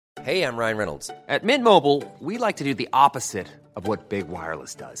Hey, I'm Ryan Reynolds. At Mint Mobile, we like to do the opposite of what Big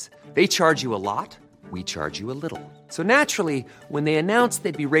Wireless does. They charge you a lot, we charge you a little. So naturally, when they announced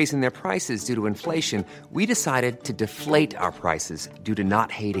they'd be raising their prices due to inflation, we decided to deflate our prices due to not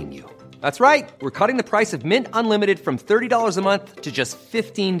hating you. That's right. We're cutting the price of Mint Unlimited from $30 a month to just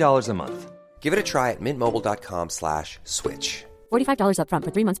 $15 a month. Give it a try at mintmobile.com/switch. $45 up front for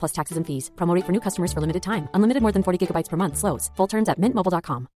 3 months plus taxes and fees. Promo rate for new customers for limited time. Unlimited more than 40 gigabytes per month. Slows full terms at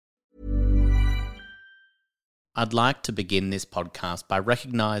mintmobile.com. I'd like to begin this podcast by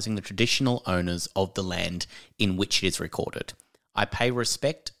recognising the traditional owners of the land in which it is recorded. I pay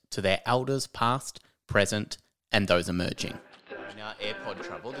respect to their elders past, present, and those emerging. Now, AirPod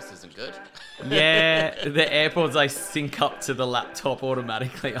trouble, this isn't good. Yeah, the AirPods, they sync up to the laptop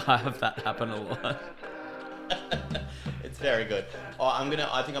automatically. I have that happen a lot. It's very good. Oh,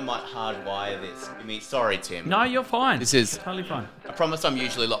 I think I might hardwire this. Sorry, Tim. No, you're fine. This is totally fine. I promise I'm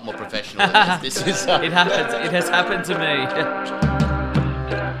usually a lot more professional than this. This is... It happens. It has happened to me.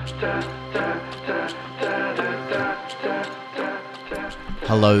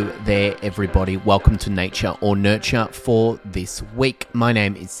 Hello there, everybody. Welcome to Nature or Nurture for this week. My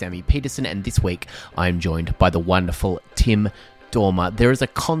name is Sammy Peterson, and this week I am joined by the wonderful Tim Dormer. There is a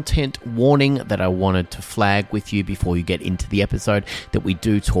content warning that I wanted to flag with you before you get into the episode, that we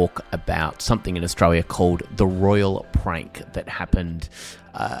do talk about something in Australia called the Royal Prank that happened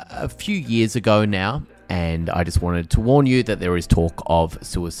a few years ago now. And I just wanted to warn you that there is talk of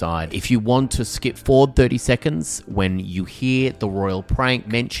suicide. If you want to skip forward 30 seconds when you hear the royal prank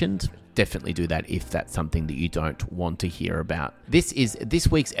mentioned, definitely do that if that's something that you don't want to hear about. This is this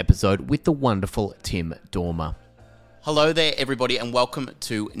week's episode with the wonderful Tim Dormer. Hello there, everybody, and welcome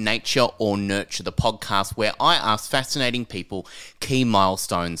to Nature or Nurture, the podcast where I ask fascinating people key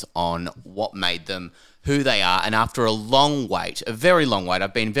milestones on what made them who they are. And after a long wait, a very long wait,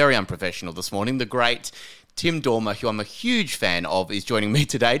 I've been very unprofessional this morning, the great Tim Dormer, who I'm a huge fan of, is joining me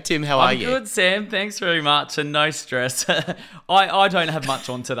today. Tim, how are you? I'm good, Sam. Thanks very much, and no stress. I don't have much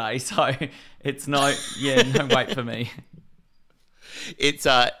on today, so it's no wait for me. It's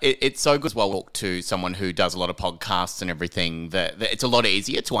so good as well talk to someone who does a lot of podcasts and everything that it's a lot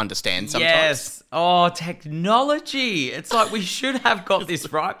easier to understand sometimes. Yes. Oh, technology. It's like we should have got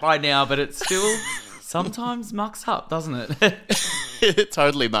this right by now, but it still sometimes mucks up, doesn't it? It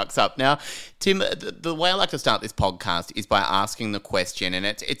totally mucks up. Now, Tim, the way I like to start this podcast is by asking the question, and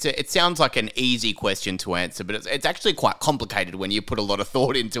it sounds like an easy question to answer, but it's actually quite complicated when you put a lot of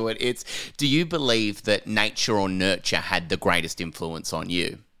thought into it. It's, do you believe that nature or nurture had the greatest influence on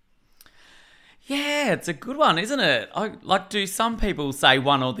you? Yeah, it's a good one, isn't it? Do some people say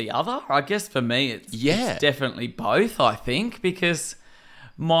one or the other? I guess for me, it's definitely both, I think, because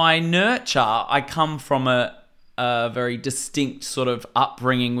my nurture, I come from a very distinct sort of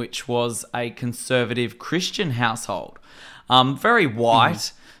upbringing, which was a conservative Christian household. Very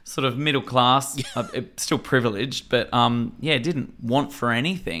white, sort of middle class, still privileged, but didn't want for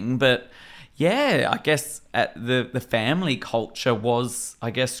anything. But yeah, I guess the family culture was,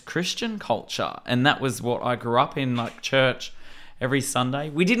 I guess, Christian culture. And that was what I grew up in, like church every Sunday.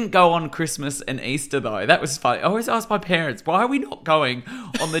 We didn't go on Christmas and Easter, though. That was funny. I always ask my parents, why are we not going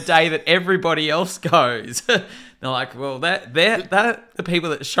on the day that everybody else goes? They're like, well, they're the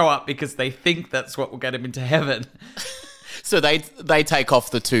people that show up because they think that's what will get them into heaven. So they take off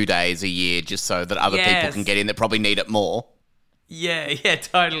the 2 days a year just so that other people can get in that probably need it more. Yeah,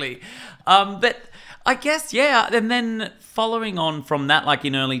 totally. But I guess, and then following on from that, like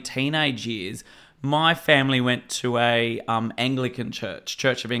in early teenage years, my family went to a Anglican church,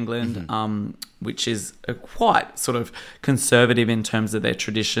 Church of England, which is quite sort of conservative in terms of their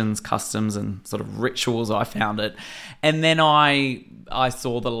traditions, customs, and sort of rituals, I found it. And then I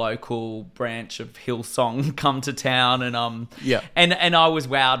saw the local branch of Hillsong come to town, and and I was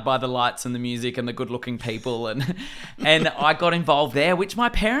wowed by the lights and the music and the good-looking people, and I got involved there, which my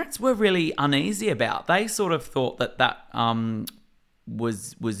parents were really uneasy about. They sort of thought that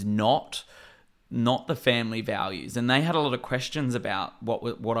was not the family values, and they had a lot of questions about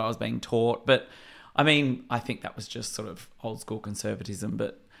what I was being taught. But I mean, I think that was just sort of old school conservatism.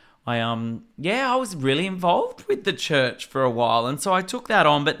 But I was really involved with the church for a while, and so I took that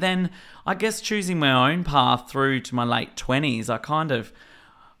on. But then I guess choosing my own path through to my late 20s, I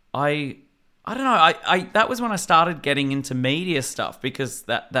don't know. That was when I started getting into media stuff, because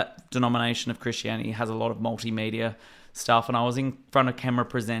that denomination of Christianity has a lot of multimedia stuff, and I was in front of camera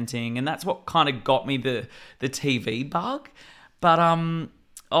presenting, and that's what kind of got me the TV bug. But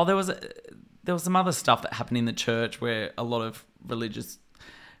there was some other stuff that happened in the church where a lot of religious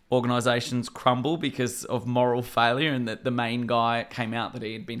organisations crumble because of moral failure, and that the main guy came out that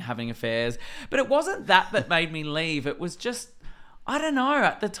he had been having affairs. But it wasn't that made me leave. It was just, I don't know.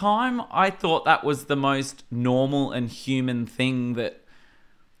 At the time, I thought that was the most normal and human thing that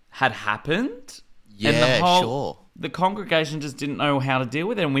had happened. Yeah, sure. The congregation just didn't know how to deal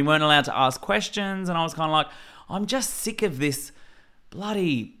with it, and we weren't allowed to ask questions. And I was kind of like, I'm just sick of this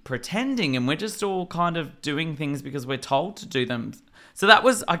bloody pretending, and we're just all kind of doing things because we're told to do them. So that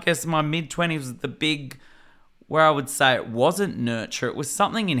was, I guess, my mid-20s, the big, where I would say it wasn't nurture. It was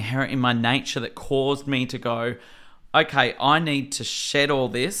something inherent in my nature that caused me to go, okay, I need to shed all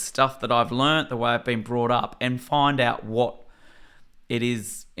this stuff that I've learnt, the way I've been brought up, and find out what it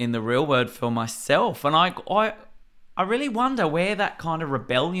is in the real world for myself. And I really wonder where that kind of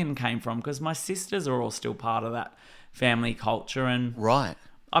rebellion came from, because my sisters are all still part of that family culture. And Right.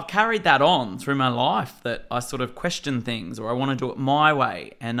 I've carried that on through my life, that I sort of question things, or I want to do it my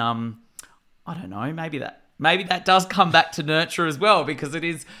way. And I don't know, maybe that does come back to nurture as well, because it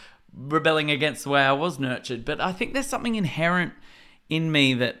is rebelling against the way I was nurtured. But I think there's something inherent in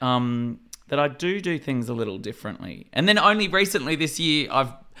me that that I do things a little differently. And then only recently this year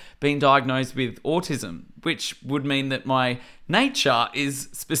I've been diagnosed with autism, which would mean that my nature is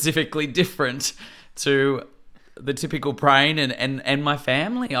specifically different to the typical brain and my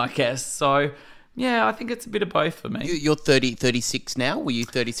family, I guess. So, yeah, I think it's a bit of both for me. You're 36 now? Were you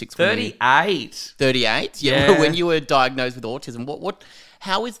 36? 38. 38? Yeah. When you were diagnosed with autism,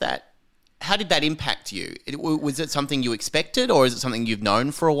 how is that? How did that impact you? Was it something you expected, or is it something you've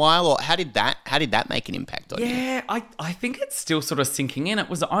known for a while? Or how did that make an impact on you? Yeah, I think it's still sort of sinking in. It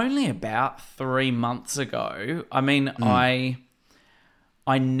was only about 3 months ago. I mean, I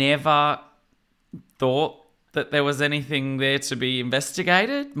never thought that there was anything there to be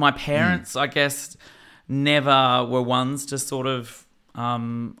investigated. My parents, I guess, never were ones to sort of, I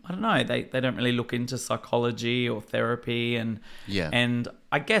don't know, they don't really look into psychology or therapy. And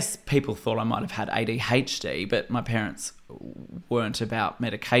I guess people thought I might have had ADHD, but my parents weren't about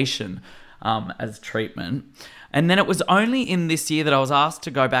medication as treatment. And then it was only in this year that I was asked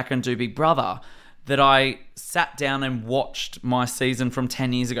to go back and do Big Brother that I sat down and watched my season from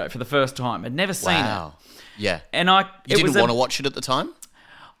 10 years ago for the first time. I'd never seen it. Yeah. And you didn't want to watch it at the time?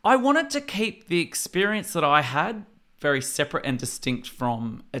 I wanted to keep the experience that I had very separate and distinct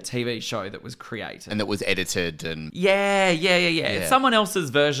from a TV show that was created. And that was edited and... Yeah. It's someone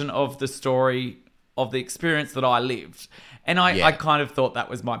else's version of the story of the experience that I lived. And I kind of thought that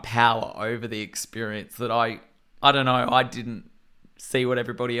was my power over the experience, that I don't know, I didn't see what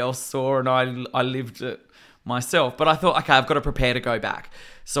everybody else saw, and I lived it myself. But I thought, okay, I've got to prepare to go back.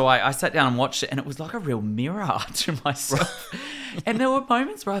 So I sat down and watched it, and it was like a real mirror to myself. And there were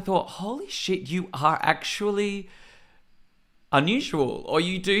moments where I thought, holy shit, you are actually unusual, or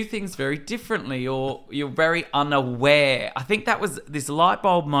you do things very differently, or you're very unaware. I think that was this light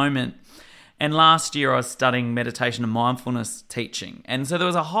bulb moment. And last year I was studying meditation and mindfulness teaching. And so there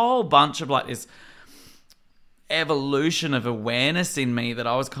was a whole bunch of like this evolution of awareness in me that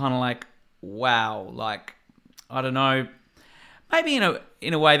I was kind of like, wow, like, I don't know, maybe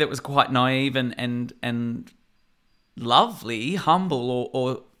in a way that was quite naive and lovely, humble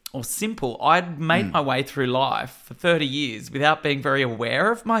or simple. I'd made my way through life for 30 years without being very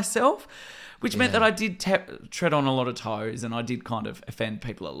aware of myself, which meant that I did tread on a lot of toes, and I did kind of offend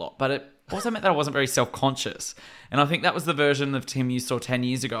people a lot. But it also meant that I wasn't very self-conscious. And I think that was the version of Tim you saw 10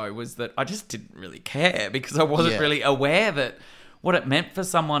 years ago, was that I just didn't really care because I wasn't really aware that what it meant for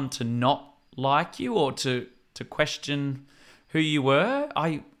someone to not like you or to question who you were.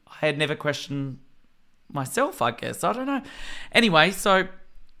 I had never questioned myself, I guess. I don't know. Anyway, so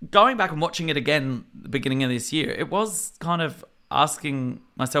going back and watching it again the beginning of this year, it was kind of asking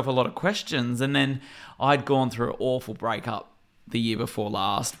myself a lot of questions. And then I'd gone through an awful breakup the year before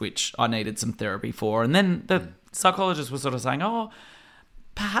last, which I needed some therapy for. And then the psychologist was sort of saying, oh,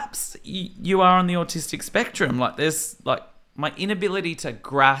 perhaps you are on the autistic spectrum. Like, there's like my inability to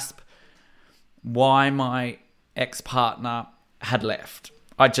grasp why my ex-partner had left.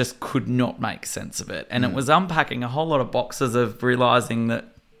 I just could not make sense of it. And it was unpacking a whole lot of boxes of realizing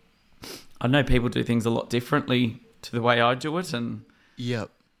that I know people do things a lot differently to the way I do it. And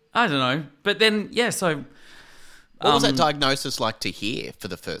I don't know. But then, so... What was that diagnosis like to hear for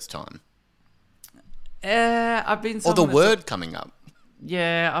the first time? I've been... Or the word coming up.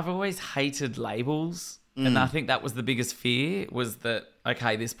 Yeah, I've always hated labels. And I think that was the biggest fear, was that,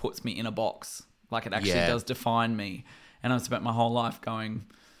 okay, this puts me in a box. Like, it actually does define me. And I've spent my whole life going,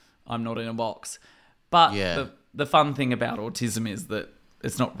 I'm not in a box. But the fun thing about autism is that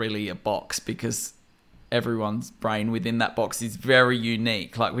it's not really a box, because everyone's brain within that box is very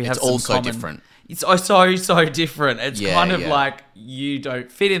unique. Like we have It's some all so common, different. It's so different. It's Yeah, kind of yeah. like you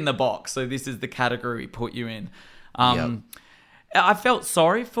don't fit in the box, so this is the category we put you in. I felt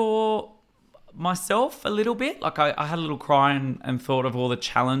sorry for myself a little bit. Like I had a little cry and thought of all the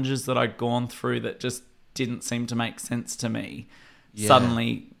challenges that I'd gone through that just didn't seem to make sense to me. Yeah.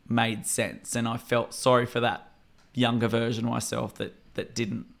 Suddenly made sense, and I felt sorry for that younger version of myself that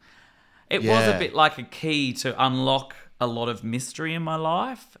didn't. It was a bit like a key to unlock a lot of mystery in my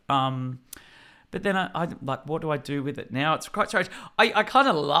life. But then I like, what do I do with it now? It's quite strange. I kind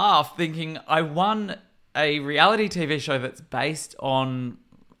of laugh thinking I won a reality TV show that's based on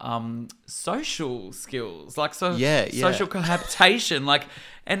social skills, like social cohabitation, like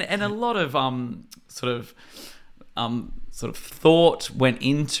and a lot of sort of thought went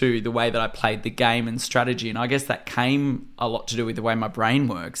into the way that I played the game and strategy, and I guess that came a lot to do with the way my brain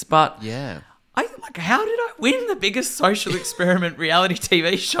works. But how did I win the biggest social experiment reality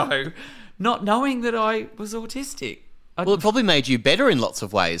TV show, not knowing that I was autistic? Well, it probably made you better in lots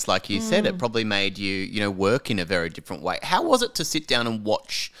of ways. Like you said, it probably made you, work in a very different way. How was it to sit down and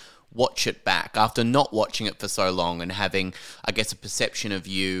watch it back after not watching it for so long and having, I guess, a perception of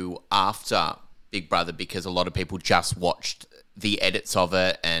you after Big Brother, because a lot of people just watched the edits of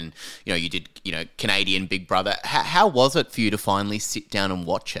it and, you did, Canadian Big Brother. How was it for you to finally sit down and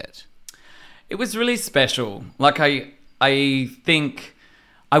watch it? It was really special. Like I think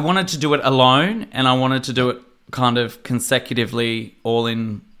I wanted to do it alone, and I wanted to do it kind of consecutively, all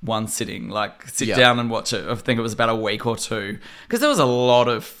in one sitting. Like sit down and watch it. I think it was about a week or two, because there was a lot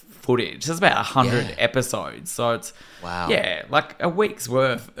of footage. There's about 100 episodes, so it's like a week's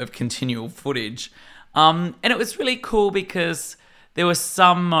worth of continual footage. And it was really cool because there were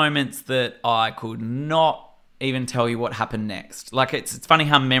some moments that I could not even tell you what happened next. Like it's funny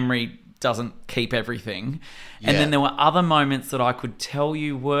how memory doesn't keep everything. And then there were other moments that I could tell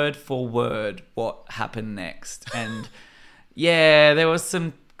you word for word what happened next. And there was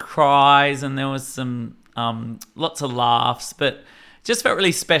some cries and there was some lots of laughs, but just felt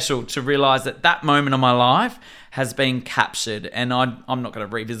really special to realise that moment of my life has been captured, and I'm not going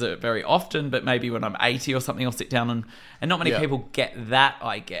to revisit it very often, but maybe when I'm 80 or something, I'll sit down and not many people get that,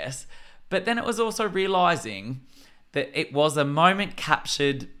 I guess. But then it was also realising that it was a moment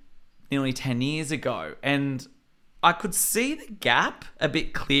captured nearly 10 years ago, and I could see the gap a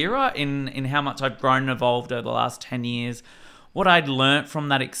bit clearer in how much I'd grown and evolved over the last 10 years, what I'd learnt from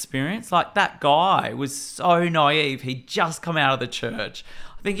that experience. Like, that guy was so naive. He'd just come out of the church.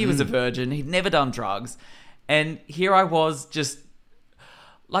 I think he was a virgin. He'd never done drugs. And here I was, just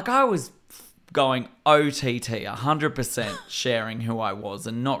like, I was going OTT, 100% sharing who I was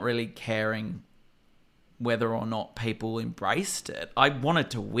and not really caring whether or not people embraced it. I wanted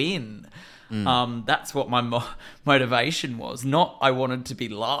to win. That's what my motivation was. Not I wanted to be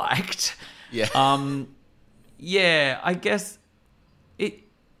liked. I guess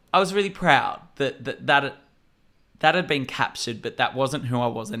I was really proud that had been captured, but that wasn't who I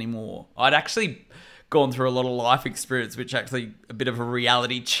was anymore. I'd actually gone through a lot of life experience, which actually a bit of a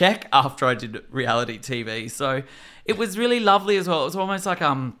reality check after I did reality TV. So it was really lovely as well. It was almost like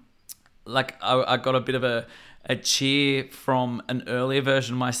I got a bit of a cheer from an earlier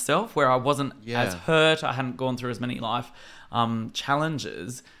version of myself, where I wasn't as hurt. I hadn't gone through as many life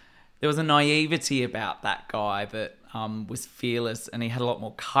challenges. There was a naivety about that guy that was fearless, and he had a lot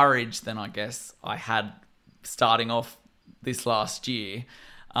more courage than I guess I had starting off this last year.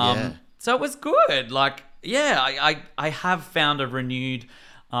 So it was good. Like, I have found a renewed,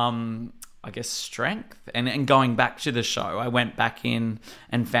 I guess, strength. And going back to the show, I went back in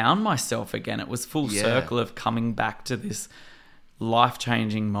and found myself again. It was full circle of coming back to this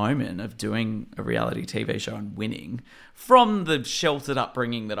life-changing moment of doing a reality TV show and winning from the sheltered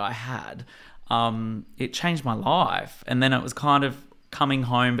upbringing that I had. It changed my life. And then it was kind of coming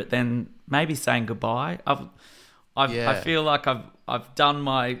home, but then maybe saying goodbye. I feel like I've done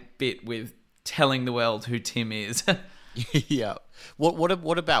my bit with telling the world who Tim is. Yeah.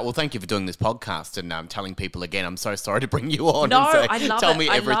 What about? Well, thank you for doing this podcast and telling people again. I'm so sorry to bring you on. No, and say, I love tell it. me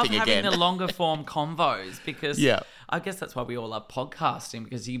everything I love again. having the longer form convos, because I guess that's why we all love podcasting,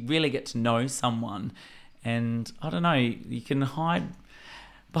 because you really get to know someone, and I don't know, you can hide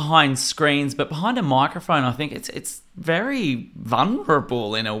behind screens, but behind a microphone, I think it's very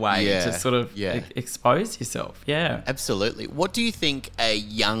vulnerable in a way to sort of expose yourself. Yeah, absolutely. What do you think a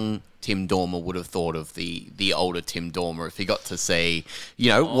young Tim Dormer would have thought of the older Tim Dormer if he got to see,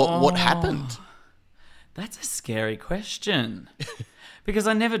 what happened? That's a scary question, because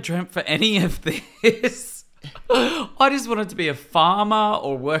I never dreamt for any of this. I just wanted to be a farmer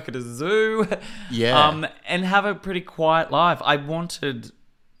or work at a zoo. Yeah. And have a pretty quiet life. I wanted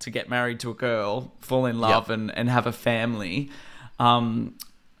to get married to a girl, fall in love, and have a family.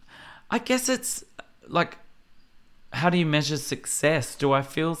 I guess it's like, how do you measure success? Do I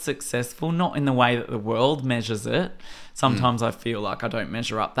feel successful? Not in the way that the world measures it. Sometimes I feel like I don't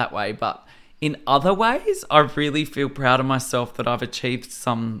measure up that way, but in other ways, I really feel proud of myself that I've achieved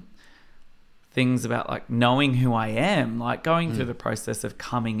some things about like knowing who I am. Like going through the process of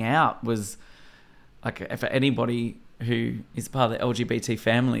coming out was like, for anybody who is part of the LGBT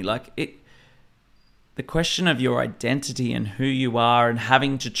family, like the question of your identity and who you are and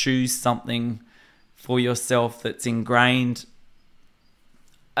having to choose something for yourself that's ingrained,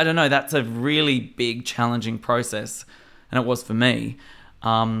 I don't know, that's a really big, challenging process. And it was for me.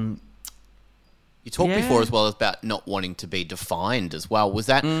 You talked before as well about not wanting to be defined as well. Was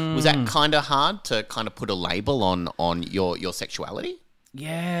that kind of hard to kind of put a label on your sexuality?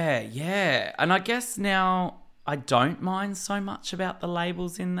 Yeah. And I guess now I don't mind so much about the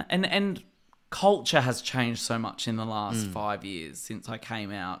labels in that. And culture has changed so much in the last 5 years since I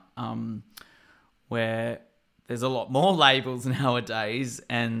came out, where there's a lot more labels nowadays,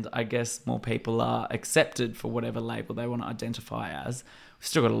 and I guess more people are accepted for whatever label they want to identify as. We've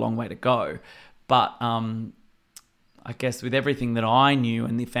still got a long way to go. But I guess with everything that I knew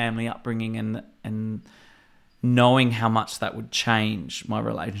and the family upbringing and knowing how much that would change my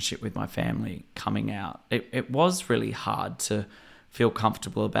relationship with my family coming out, it was really hard to feel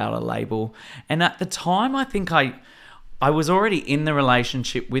comfortable about a label. And at the time, I think I was already in the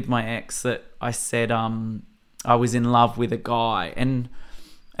relationship with my ex that I said I was in love with a guy. And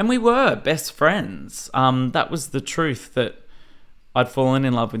we were best friends. That was the truth, that I'd fallen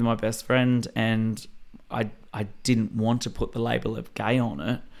in love with my best friend, and I didn't want to put the label of gay on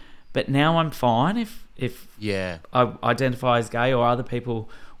it. But now I'm fine if I identify as gay or other people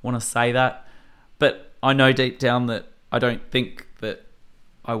want to say that. But I know deep down that I don't think that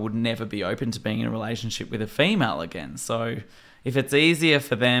I would never be open to being in a relationship with a female again. So if it's easier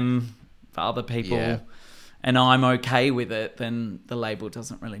for them, for other people, and I'm okay with it, then the label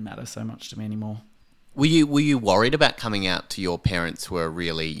doesn't really matter so much to me anymore. Were you worried about coming out to your parents who are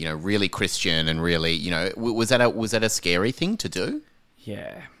really, really Christian and really, was that a scary thing to do?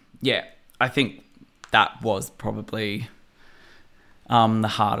 Yeah. I think that was probably the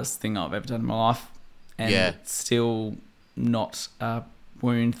hardest thing I've ever done in my life, and it's still not a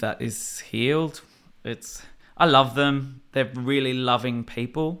wound that is healed. I love them; they're really loving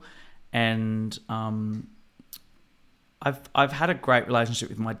people, and I've had a great relationship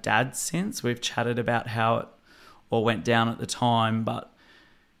with my dad since. We've chatted about how it all went down at the time, but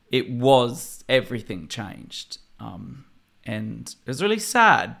everything changed. And it was really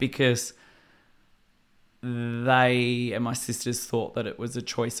sad because they and my sisters thought that it was a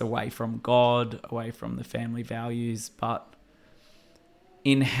choice away from God, away from the family values. But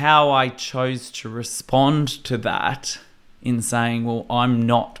in how I chose to respond to that, in saying, well, I'm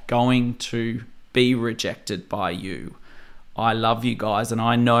not going to be rejected by you. I love you guys and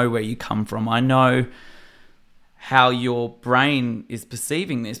I know where you come from. I know how your brain is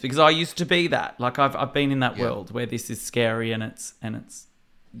perceiving this, because I used to be that. Like I've been in that world where this is scary, and it's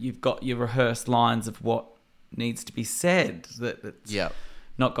you've got your rehearsed lines of what needs to be said, that it's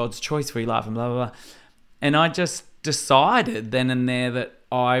not God's choice for your life, and blah blah blah. And I just decided then and there that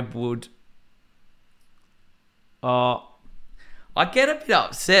I would I get a bit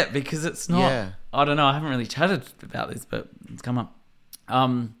upset because it's not I don't know, I haven't really chatted about this, but it's come up.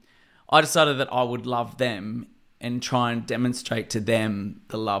 I decided that I would love them and try and demonstrate to them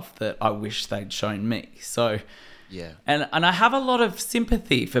the love that I wish they'd shown me. So, and I have a lot of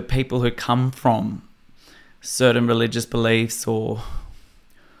sympathy for people who come from certain religious beliefs or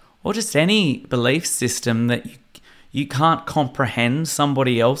just any belief system that you can't comprehend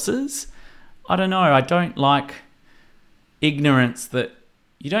somebody else's. I don't know. I don't like ignorance, that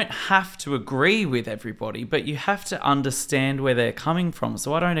you don't have to agree with everybody, but you have to understand where they're coming from.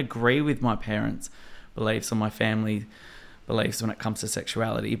 So I don't agree with my parents' beliefs or my family beliefs when it comes to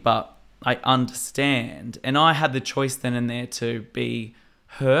sexuality, but I understand. And I had the choice then and there to be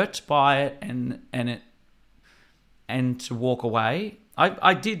hurt by it and to walk away.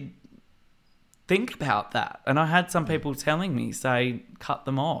 I did think about that. And I had some people telling me, say, cut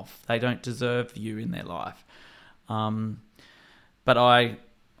them off. They don't deserve you in their life. But I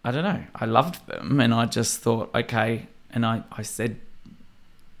don't know. I loved them, and I just thought, okay. And I said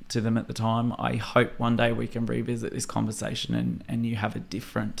to them at the time, I hope one day we can revisit this conversation and you have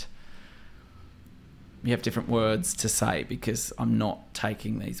different words to say, because I'm not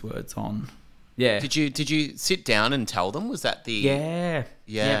taking these words on Yeah. Did you sit down and tell them? Was that the...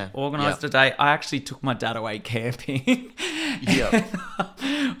 Yeah. Organised a day. I actually took my dad away camping. Yeah.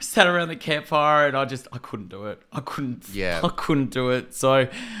 We sat around the campfire and I couldn't do it. I couldn't do it. So,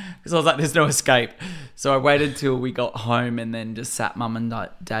 because I was like, there's no escape. So I waited till we got home and then just sat mum and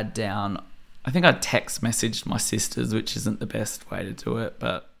dad down. I think I text messaged my sisters, which isn't the best way to do it,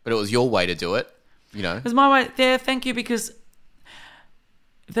 but it was your way to do it, you know? It was my way. Yeah, thank you, because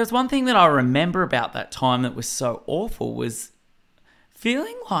there's one thing that I remember about that time that was so awful was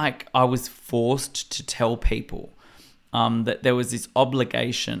feeling like I was forced to tell people that there was this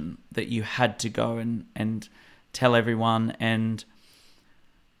obligation that you had to go and tell everyone. And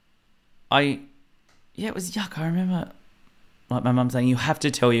it was yuck. I remember like my mum saying, you have to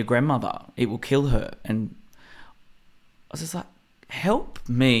tell your grandmother, it will kill her. And I was just like, help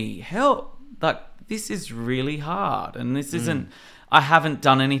me, help. Like, this is really hard. And this isn't, I haven't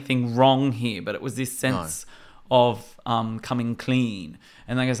done anything wrong here, but it was this sense of coming clean.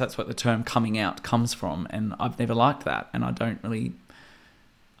 And I guess that's what the term coming out comes from. And I've never liked that. And I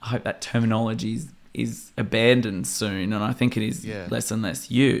hope that terminology is abandoned soon. And I think it is less and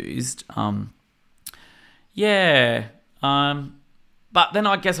less used. But then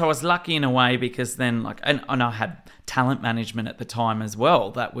I guess I was lucky in a way, because then and I had talent management at the time as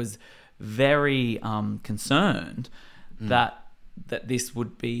well that was very concerned that this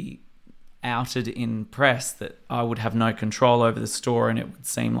would be outed in press, that I would have no control over the store and it would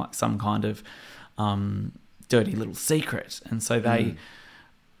seem like some kind of dirty little secret. And so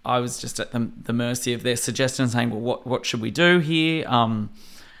I was just at the mercy of their suggestions, saying, well, what should we do here?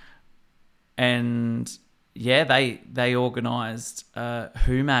 They organised a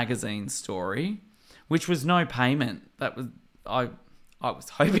Who magazine story, which was no payment. That was I was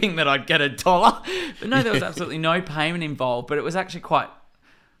hoping that I'd get $1, but no, there was absolutely no payment involved. But it was actually quite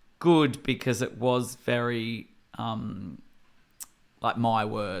good because it was very like my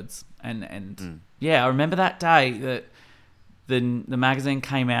words, and I remember that day that the magazine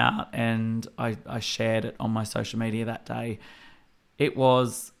came out, and I shared it on my social media that day. It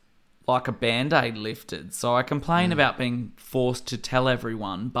was like a Band-Aid lifted. So I complain about being forced to tell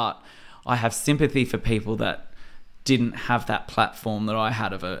everyone, but I have sympathy for people that didn't have that platform that I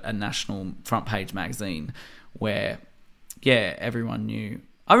had of a national front page magazine where, everyone knew.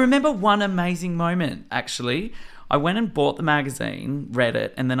 I remember one amazing moment, actually. I went and bought the magazine, read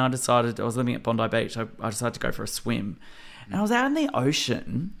it, and then I was living at Bondi Beach. I decided to go for a swim. And I was out in the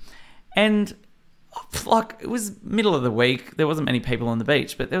ocean, and it was middle of the week. There wasn't many people on the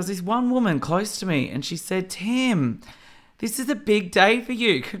beach, but there was this one woman close to me, and she said, "Tim, this is a big day for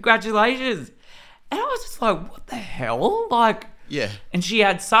you. Congratulations." And I was just like, what the hell? And she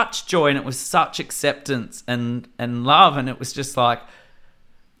had such joy, and it was such acceptance and love. And it was just like,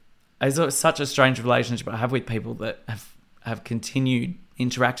 it's such a strange relationship I have with people that have continued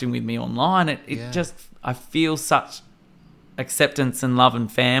interacting with me online. It just, I feel such acceptance and love and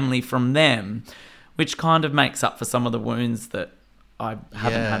family from them, which kind of makes up for some of the wounds that I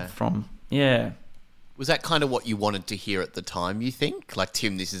haven't had from, Was that kind of what you wanted to hear at the time, you think? Like,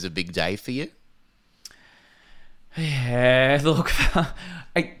 Tim, this is a big day for you? Yeah, look,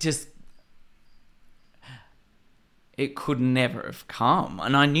 it could never have come.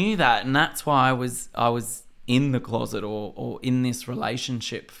 And I knew that, and that's why I was in the closet or in this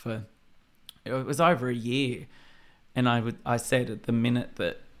relationship for, it was over a year. And I said at the minute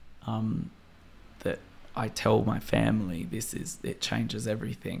that that I tell my family it changes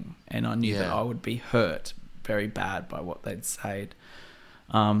everything. And I knew that I would be hurt very bad by what they'd said.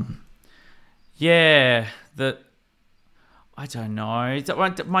 I don't know.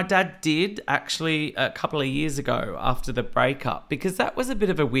 My dad did actually a couple of years ago after the breakup, because that was a bit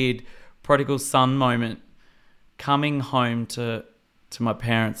of a weird prodigal son moment, coming home to my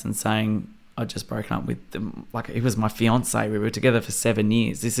parents and saying I'd just broken up with them. Like, he was my fiance. We were together for 7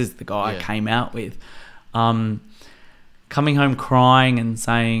 years. This is the guy I came out with. Coming home crying and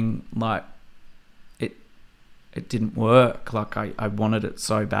saying, like, it didn't work. Like, I wanted it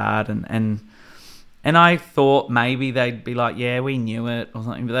so bad. And I thought maybe they'd be like, yeah, we knew it or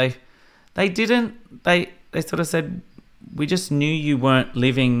something. But they didn't. They sort of said, we just knew you weren't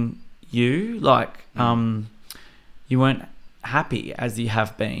living you. Like, you weren't happy as you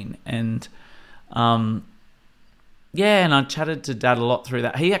have been. And, and I chatted to Dad a lot through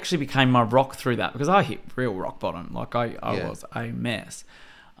that. He actually became my rock through that, because I hit real rock bottom. Like, I was a mess.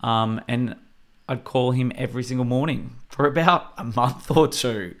 And I'd call him every single morning for about a month or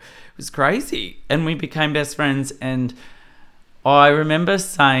two. It was crazy. And we became best friends. And I remember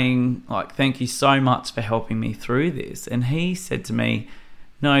saying, like, thank you so much for helping me through this. And he said to me,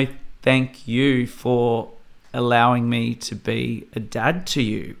 no, thank you for allowing me to be a dad to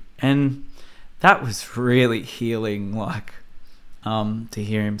you. And that was really healing, like, to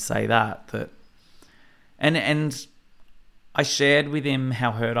hear him say that. And I shared with him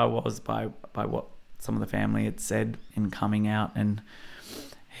how hurt I was by what some of the family had said in coming out, and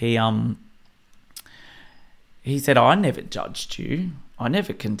he said, I never judged you, I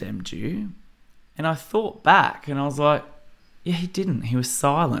never condemned you. And I thought back and I was like, yeah, he didn't. He was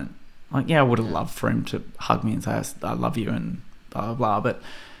silent. Like, yeah, I would have loved for him to hug me and say, I love you and blah, blah, blah. But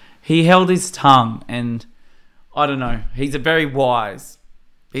he held his tongue, and I don't know. He's a good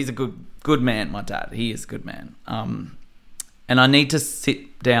man, my dad. He is a good man. And I need to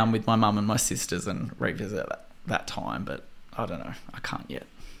sit down with my mum and my sisters and revisit that time, but I don't know. I can't yet.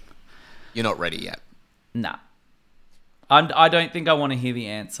 You're not ready yet? Nah. I don't think I want to hear the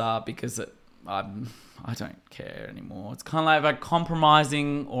answer because I don't care anymore. It's kind of like, am I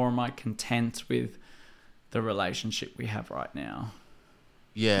compromising or am I content with the relationship we have right now?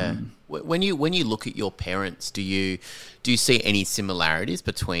 Yeah. When you look at your parents, do you see any similarities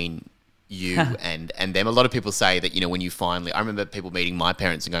between you and them? A lot of people say that, when you finally, I remember people meeting my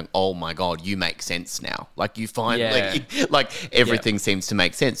parents and going, oh my God, you make sense now. Like you finally, like everything seems to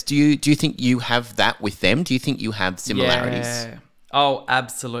make sense. Do you think you have that with them? Do you think you have similarities? Yeah. Oh,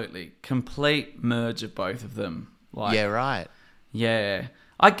 absolutely. Complete merge of both of them. Like, yeah, right. Yeah.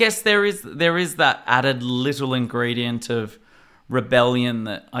 I guess there is that added little ingredient of rebellion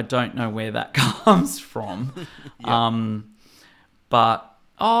that I don't know where that comes from. But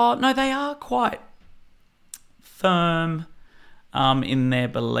no, they are quite firm in their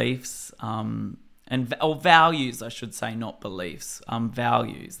beliefs or values, I should say, not beliefs.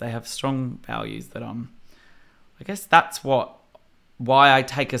 Values. They have strong values that I guess that's why I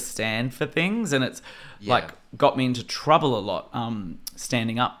take a stand for things, and it's like got me into trouble a lot,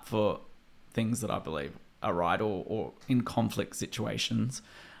 standing up for things that I believe are right or in conflict situations.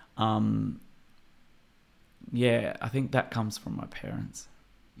 I think that comes from my parents.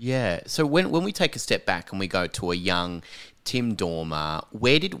 Yeah. So when we take a step back and we go to a young Tim Dormer,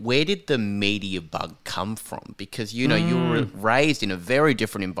 where did the media bug come from? Because you were raised in a very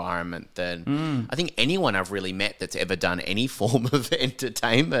different environment than I think anyone I've really met that's ever done any form of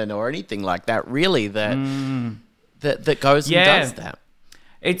entertainment or anything like that. Really, that goes and does that.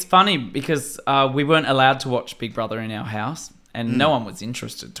 It's funny because we weren't allowed to watch Big Brother in our house, and no one was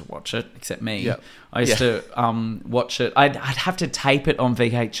interested to watch it except me. Yep. I used to watch it. I'd have to tape it on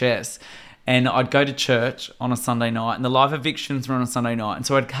VHS, and I'd go to church on a Sunday night, and the live evictions were on a Sunday night, and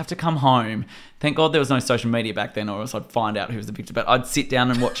so I'd have to come home. Thank God there was no social media back then, or else I'd find out who was the victim. But I'd sit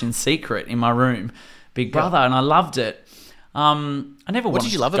down and watch in secret in my room Big Brother, and I loved it. I never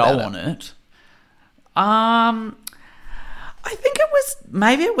wanted to go on it. I think it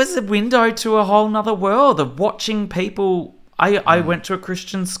was a window to a whole nother world of watching people. I went to a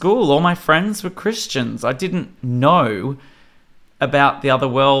Christian school. All my friends were Christians. I didn't know about the other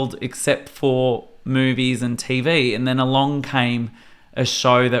world except for movies and TV. And then along came a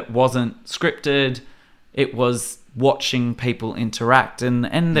show that wasn't scripted. It was watching people interact.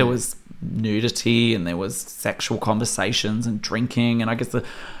 And there was nudity and there was sexual conversations and drinking. And I guess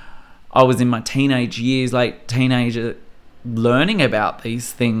I was in my teenage years, late teenager, learning about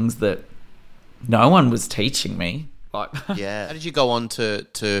these things that no one was teaching me. Yeah. How did you go on to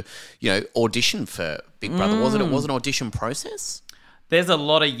audition for Big Brother? Was it an audition process? There's a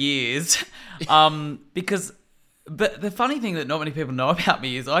lot of years, because. But the funny thing that not many people know about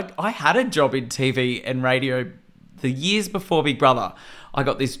me is I had a job in TV and radio the years before Big Brother. I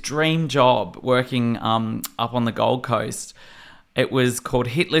got this dream job working up on the Gold Coast. It was called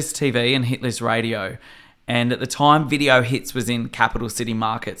Hitlist TV and Hitlist Radio. And at the time, Video Hits was in capital city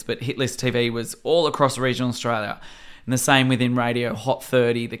markets, but Hitlist TV was all across regional Australia. And the same within radio, Hot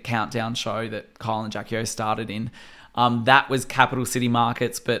 30, the countdown show that Kyle and Jackie O started in. That was capital city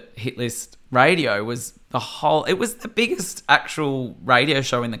markets, but Hitlist Radio was it was the biggest actual radio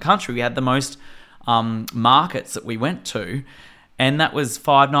show in the country. We had the most markets that we went to. And that was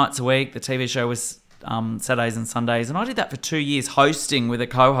 5 nights a week. The TV show was Saturdays and Sundays. And I did that for 2 years, hosting with a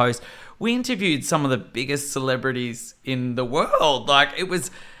co-host. We interviewed some of the biggest celebrities in the world.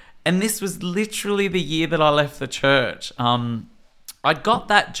 And this was literally the year that I left the church. I got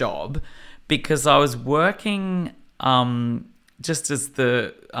that job because I was working just as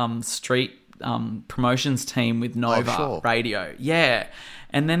the street promotions team with Nova Radio. Yeah.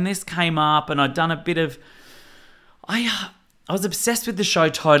 And then this came up and I'd done a bit of... I was obsessed with the show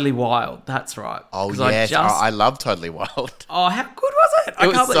Totally Wild. That's right. Oh, yes. I love Totally Wild. Oh, how good was it? It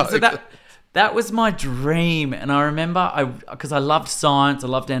was so good. That was my dream. And I remember, because I loved science, I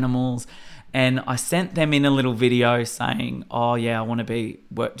loved animals, and I sent them in a little video saying, oh yeah, I want to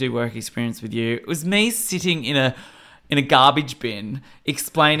do work experience with you. It was me sitting in a garbage bin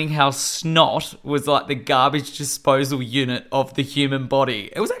explaining how snot was like the garbage disposal unit of the human body.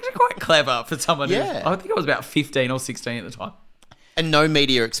 It was actually quite clever for someone who, I think I was about 15 or 16 at the time. And no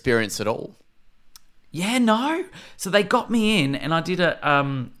media experience at all? Yeah, no. So they got me in and I did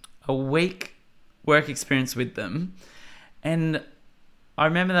a week work experience with them. And I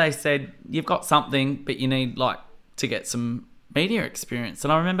remember they said, you've got something, but you need to get some media experience.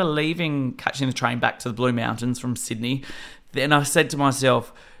 And I remember catching the train back to the Blue Mountains from Sydney. Then I said to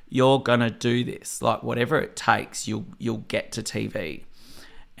myself, you're going to do this. Whatever it takes, you'll get to TV.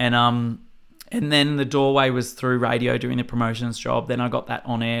 And then the doorway was through radio doing the promotions job. Then I got that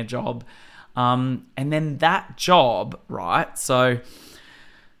on-air job. And then that job, right? So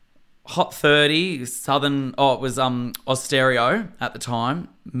Hot 30, it was Austereo at the time,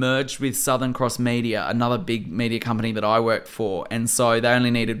 merged with Southern Cross Media, another big media company that I worked for. And so they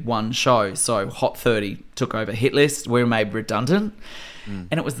only needed one show. So Hot 30 took over Hit List. We were made redundant.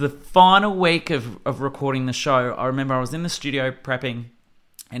 And it was the final week of recording the show. I remember I was in the studio prepping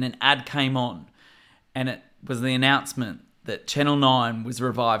and an ad came on. And it was the announcement that Channel 9 was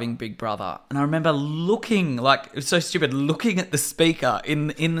reviving Big Brother. And I remember looking, it was so stupid, looking at the speaker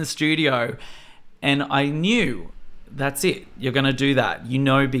in the studio. And I knew, that's it. You're going to do that. You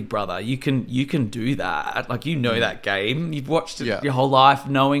know Big Brother. You can do that. That game. You've watched it your whole life,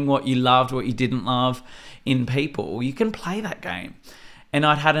 knowing what you loved, what you didn't love in people. You can play that game. And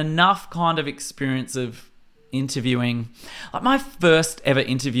I'd had enough kind of experience of interviewing. My first ever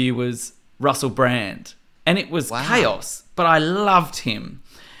interview was Russell Brand. And it was chaos, but I loved him.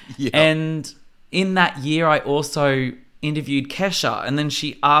 Yep. And in that year, I also interviewed Kesha, and then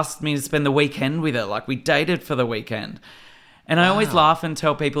she asked me to spend the weekend with her. We dated for the weekend. And I always laugh and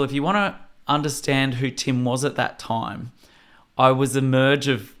tell people, if you want to understand who Tim was at that time, I was a merge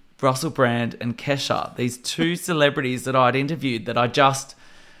of Russell Brand and Kesha, these two celebrities that I'd interviewed that I just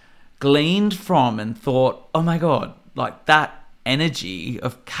gleaned from and thought, oh my God, that energy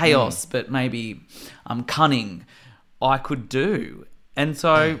of chaos, but maybe cunning, I could do. And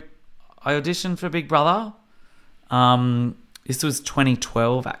so I auditioned for Big Brother. This was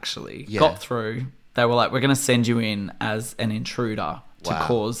 2012, actually. Yeah. Got through. They were like, we're going to send you in as an intruder to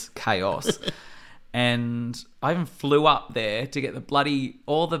cause chaos. And I even flew up there to get the bloody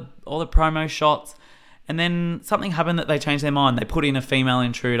all the promo shots. And then something happened that they changed their mind. They put in a female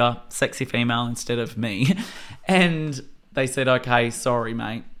intruder, sexy female, instead of me. And they said, okay, sorry,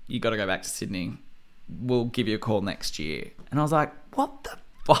 mate, you got to go back to Sydney. We'll give you a call next year. And I was like, what the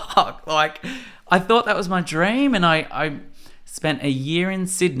fuck? I thought that was my dream. And I spent a year in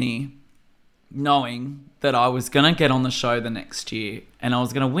Sydney knowing that I was going to get on the show the next year and I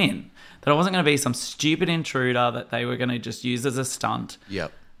was going to win. That I wasn't going to be some stupid intruder that they were going to just use as a stunt.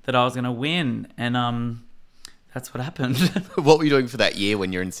 Yep. That I was going to win. And that's what happened. What were you doing for that year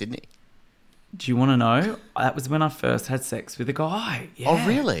when you're in Sydney? Do you want to know? That was when I first had sex with a guy. Yeah. Oh,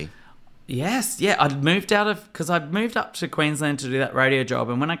 really? Yes. Yeah. I'd moved because I'd moved up to Queensland to do that radio job.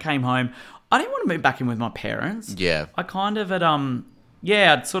 And when I came home, I didn't want to move back in with my parents. Yeah. I kind of had,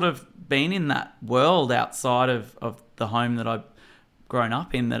 I'd sort of been in that world outside of the home that I'd grown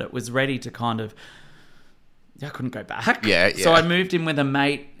up in, that it was ready to kind of, I couldn't go back. Yeah. So I moved in with a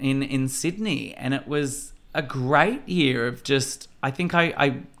mate in Sydney, and it was a great year of just, I think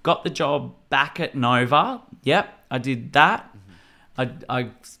I got the job back at Nova. Yep, I did that. Mm-hmm. I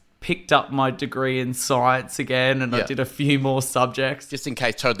picked up my degree in science again, and I did a few more subjects. Just in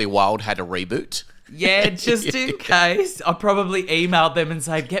case Totally Wild had a reboot. Yeah, just in case. I probably emailed them and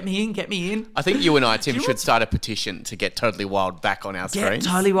said, get me in. I think you and I, Tim, should start a petition to get Totally Wild back on our screens.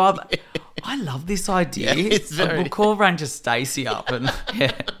 Yeah, Totally Wild. I love this idea. Yeah, we'll call Ranger Stacey up and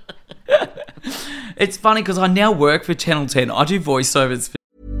It's funny because I now work for Channel 10. I do voiceovers for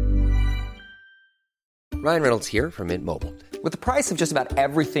Ryan Reynolds here from Mint Mobile. With the price of just about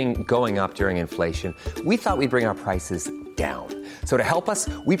everything going up during inflation, we thought we'd bring our prices down. So to help us,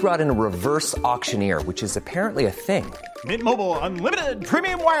 we brought in a reverse auctioneer, which is apparently a thing. Mint Mobile Unlimited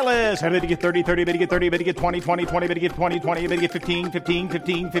Premium Wireless. How to get 30, 30, bit to get 30, bit to get 20, 20, 20, bit to get 20, 20, bit to get 15, 15,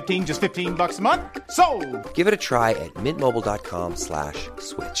 15, 15, just $15 a month? Sold! Give it a try at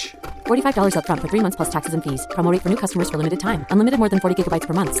mintmobile.com/switch. $45 up front for 3 months plus taxes and fees. Promo rate for new customers for limited time. Unlimited more than 40 gigabytes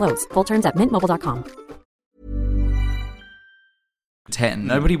per month. Slows full terms at mintmobile.com. 10.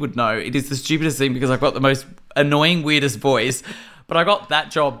 Nobody would know. It is the stupidest thing because I've got the most annoying, weirdest voice. But I got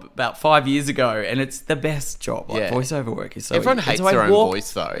that job about 5 years ago, and it's the best job. Like, Yeah. voiceover work is so Everyone easy. hates So I their own walk-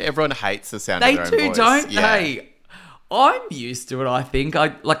 voice, though. Everyone hates the sound They of their own do, voice. don't Yeah. they? I'm used to it, I think.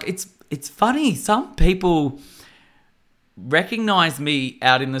 It's funny. Some people recognize me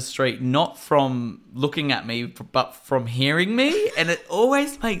out in the street, not from looking at me, but from hearing me. And it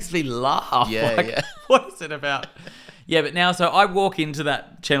always makes me laugh. Yeah, yeah. What is it about? Yeah, but now, so I walk into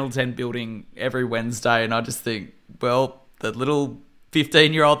that Channel 10 building every Wednesday and I just think, well, the little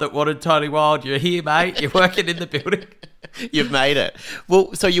 15-year-old that wanted Tony Wild, you're here, mate. You're working in the building. You've made it.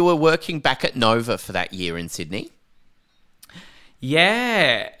 Well, so you were working back at Nova for that year in Sydney?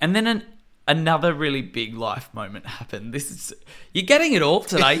 Yeah. And then another really big life moment happened. You're getting it all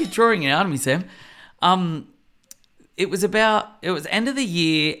today. You're drawing it out of me, Sam. It was end of the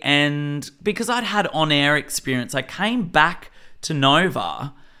year, and because I'd had on-air experience, I came back to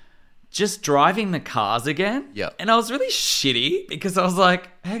Nova just driving the cars again. Yep. And I was really shitty because I was like,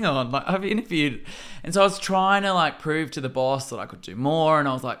 hang on, like I've interviewed. And so I was trying to like prove to the boss that I could do more. And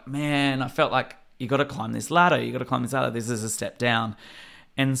I was like, man, I felt like you got to climb this ladder. This is a step down.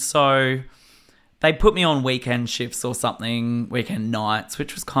 And so they put me on weekend shifts or something, weekend nights,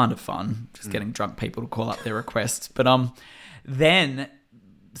 which was kind of fun, just getting drunk people to call up their requests. But then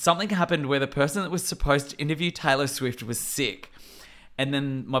something happened where the person that was supposed to interview Taylor Swift was sick. And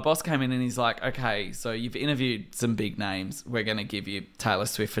then my boss came in and he's like, okay, so you've interviewed some big names. We're going to give you Taylor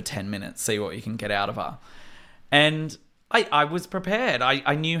Swift for 10 minutes, see what you can get out of her. And I was prepared.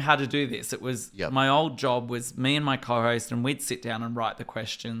 I knew how to do this. It was my old job was me and my co-host, and we'd sit down and write the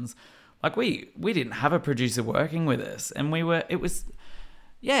questions. Like we didn't have a producer working with us, and we'd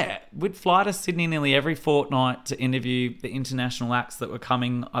fly to Sydney nearly every fortnight to interview the international acts that were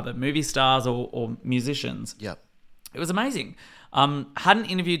coming, either movie stars or musicians. Yep. It was amazing. Hadn't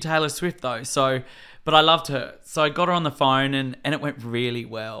interviewed Taylor Swift though, but I loved her. So I got her on the phone and it went really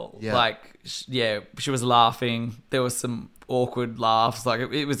well. Yeah. She was laughing. There was some awkward laughs. Like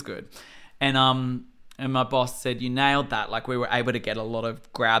it was good. And my boss said, you nailed that. Like we were able to get a lot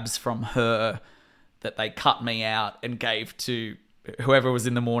of grabs from her that they cut me out and gave to whoever was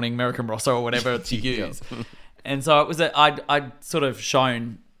in the morning, American Rosso or whatever to use. And so it was I'd sort of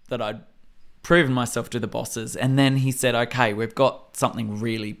shown that I'd proven myself to the bosses. And then he said, okay, we've got something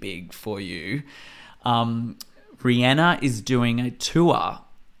really big for you. Rihanna is doing a tour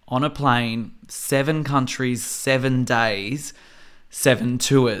on a plane, 7 countries, 7 days, 7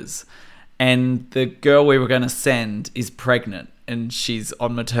 tours. And the girl we were going to send is pregnant and she's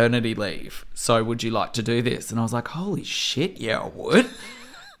on maternity leave. So would you like to do this? And I was like, holy shit, yeah, I would.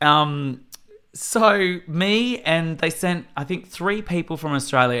 So me and they sent, I think, 3 people from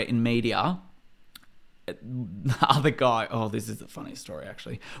Australia in media. The other guy, this is a funny story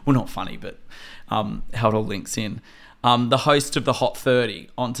actually. Well, not funny, but how it all links in. The host of the Hot 30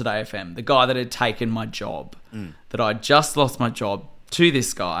 on Today FM, the guy that had taken my job, that I'd just lost my job to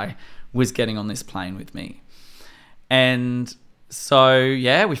this guy, was getting on this plane with me. And so,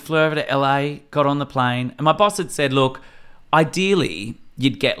 yeah, we flew over to LA, got on the plane, and my boss had said, look, ideally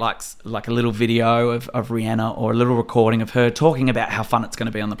you'd get like a little video of Rihanna or a little recording of her talking about how fun it's going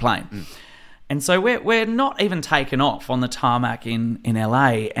to be on the plane. And so we're not even taken off on the tarmac in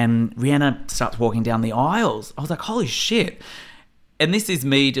LA, and Rihanna starts walking down the aisles. I was like, holy shit. And this is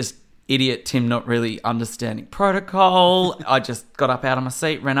me, just idiot Tim, not really understanding protocol. I just got up out of my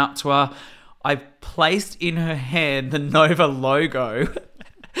seat, ran up to her. I placed in her hand the Nova logo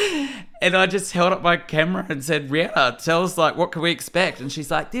and I just held up my camera and said, Rihanna, tell us, like, what can we expect? And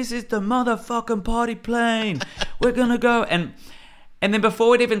she's like, this is the motherfucking party plane. We're going to go. And then before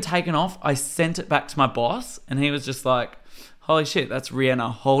we'd even taken off, I sent it back to my boss and he was just like, holy shit, that's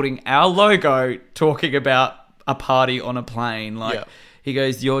Rihanna holding our logo talking about a party on a plane. Like, he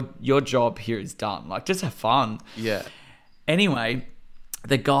goes, your job here is done. Like, just have fun. Yeah. Anyway,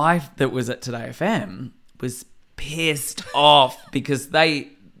 the guy that was at Today FM was pissed off because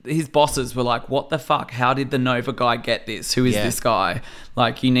his bosses were like, what the fuck? How did the Nova guy get this? Who is this guy?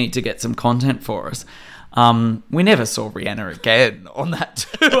 Like, you need to get some content for us. We never saw Rihanna again on that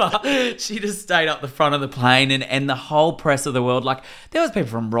tour. She just stayed up the front of the plane and the whole press of the world, like there was people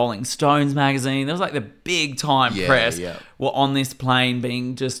from Rolling Stones magazine, there was like the big time press were on this plane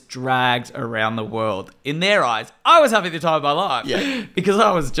being just dragged around the world. In their eyes, I was having the time of my life because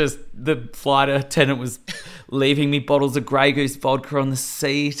I was just, the flight attendant was leaving me bottles of Grey Goose vodka on the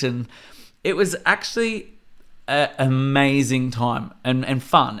seat, and it was actually an amazing time and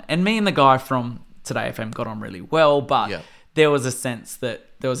fun. And me and the guy from Today FM got on really well, but there was a sense that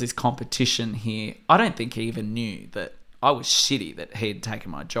there was this competition here. I don't think he even knew that I was shitty that he'd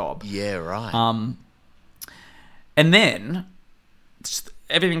taken my job. Yeah, right. And then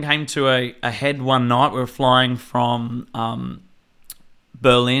everything came to a head one night. We were flying from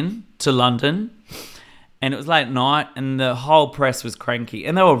Berlin to London, and it was late at night, and the whole press was cranky,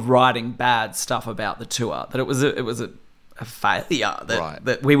 and they were writing bad stuff about the tour, that it was a failure,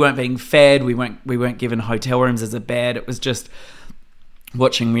 that we weren't being fed, we weren't given hotel rooms as a bed. It was just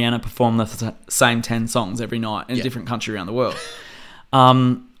watching Rihanna perform the same 10 songs every night in a different country around the world.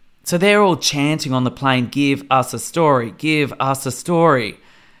 So they're all chanting on the plane, "Give us a story, give us a story."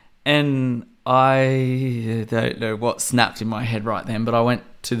 And I don't know what snapped in my head right then, but I went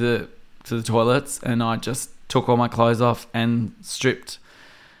to the toilets and I just took all my clothes off and stripped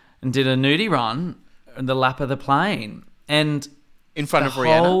and did a nudie run in the lap of the plane. And in front of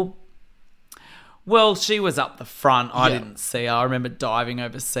Rihanna? Well, she was up the front. I didn't see her. I remember diving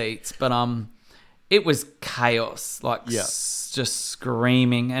over seats, but it was chaos, just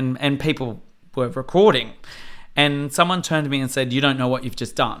screaming, and people were recording. And someone turned to me and said, "You don't know what you've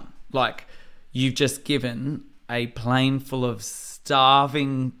just done. Like, you've just given a plane full of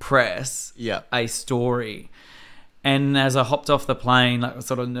starving press a story." And as I hopped off the plane, like, I was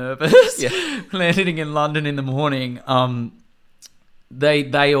sort of nervous, landing in London in the morning,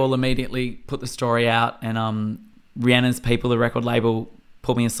 they all immediately put the story out, and Rihanna's people, the record label,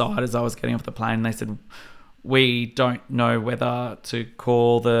 pulled me aside as I was getting off the plane, and they said, "We don't know whether to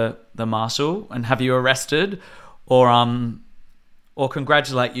call the marshal and have you arrested, or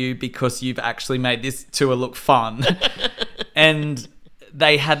congratulate you because you've actually made this tour look fun." And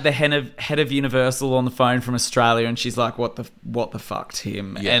they had the head of Universal on the phone from Australia, and she's like, "What the fuck,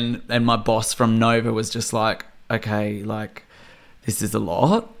 Tim?" Yeah. And my boss from Nova was just like, "Okay, like, this is a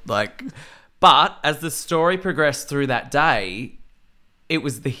lot." Like, but as the story progressed through that day, it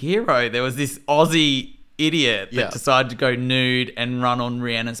was the hero. There was this Aussie idiot that decided to go nude and run on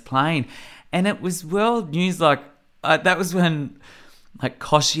Rihanna's plane, and it was world news. Like, that was when, like,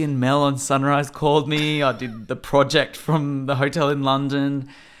 Koshi and Mel on Sunrise called me. I did the project from the hotel in London,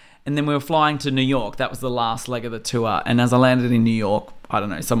 and then we were flying to New York. That was the last leg of the tour. And as I landed in New York, I don't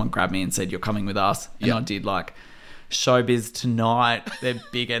know, someone grabbed me and said, "You're coming with us." And I did, like, Showbiz Tonight, their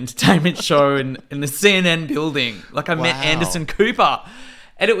big entertainment show in the CNN building. Like, I met Anderson Cooper,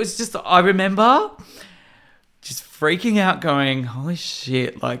 and it was just, I remember just freaking out, going, "Holy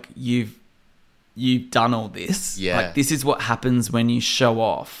shit, like, you've done all this. Like, this is what happens when you show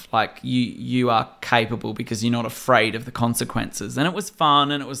off. Like, you are capable because you're not afraid of the consequences." And it was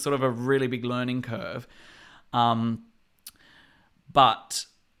fun, and it was sort of a really big learning curve. But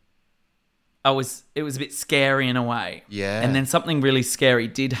it was a bit scary in a way. Yeah. And then something really scary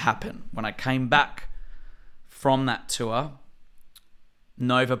did happen. When I came back from that tour,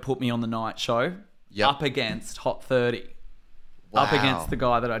 Nova put me on the night show up against Hot 30. Wow. Up against the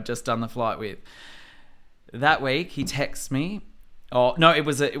guy that I'd just done the flight with. That week, he texts me. Oh no, it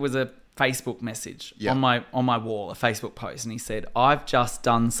was a Facebook message on my wall, a Facebook post, and he said, "I've just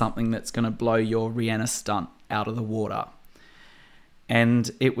done something that's going to blow your Rihanna stunt out of the water." And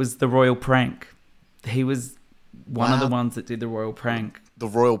it was the royal prank. He was one of the ones that did the royal prank. The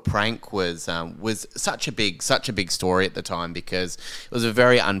royal prank was such a big story at the time, because it was a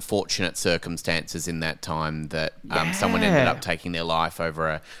very unfortunate circumstances in that time that someone ended up taking their life over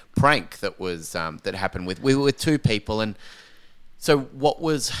a prank that was that happened with two people. And so what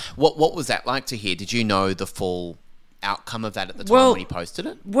was that like to hear? Did you know the full outcome of that at the time when he posted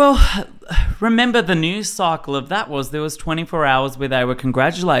it? Well, remember the news cycle of that was there was 24 hours where they were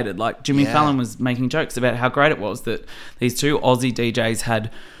congratulated. Like, Jimmy Fallon was making jokes about how great it was that these two Aussie DJs had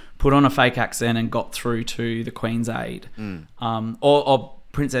put on a fake accent and got through to the Queen's aid, or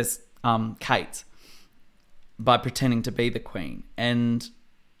Princess Kate, by pretending to be the Queen. And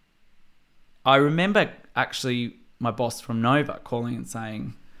I remember actually my boss from Nova calling and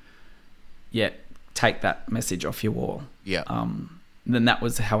saying, "Take that message off your wall." Yeah. Then that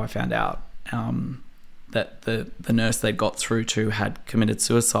was how I found out that the nurse they'd got through to had committed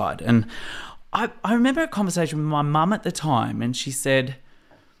suicide. And I remember a conversation with my mum at the time, and she said,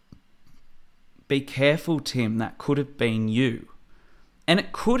 "Be careful, Tim, that could have been you." And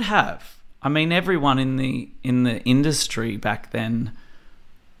it could have. I mean, everyone in the industry back then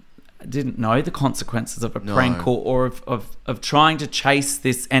didn't know the consequences of a prank or of trying to chase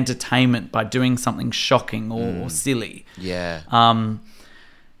this entertainment by doing something shocking or silly. Yeah.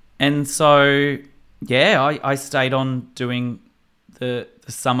 And so, I stayed on doing the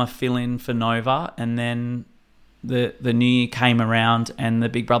summer fill-in for Nova, and then the new year came around and the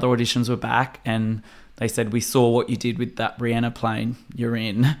Big Brother auditions were back, and they said, "We saw what you did with that Rihanna plane. You're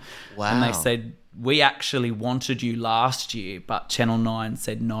in." Wow. And they said, we actually wanted you last year, but Channel 9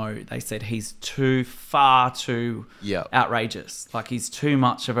 said no. They said he's far too outrageous. Like, he's too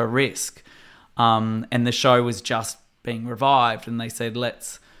much of a risk. And the show was just being revived, and they said,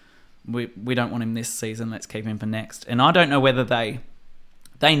 we don't want him this season, let's keep him for next. And I don't know whether they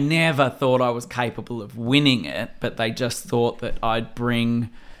never thought I was capable of winning it, but they just thought that I'd bring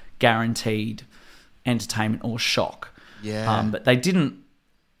guaranteed entertainment or shock. Yeah. But they didn't.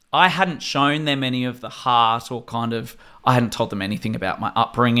 I hadn't shown them any of the heart, or I hadn't told them anything about my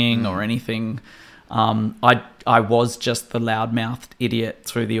upbringing or anything. I was just the loudmouthed idiot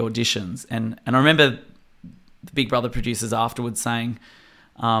through the auditions. And I remember the Big Brother producers afterwards saying,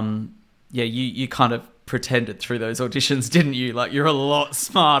 you kind of pretended through those auditions, didn't you? Like, you're a lot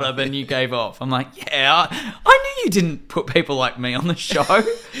smarter than you gave off. I'm like, yeah, I knew you didn't put people like me on the show.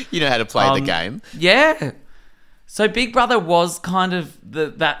 You know how to play the game. Yeah. So Big Brother was kind of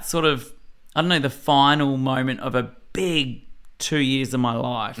that sort of, I don't know, the final moment of a big 2 years of my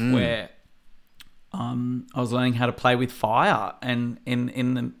life where I was learning how to play with fire and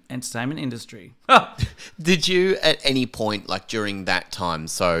in the entertainment industry. Did you at any point, like during that time,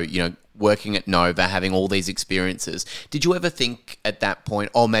 so, you know, working at Nova, having all these experiences, did you ever think at that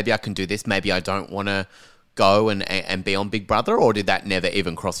point, oh, maybe I can do this, maybe I don't want to go and be on Big Brother, or did that never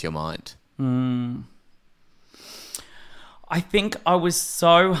even cross your mind? I think I was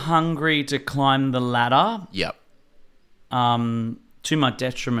so hungry to climb the ladder. Yep. To my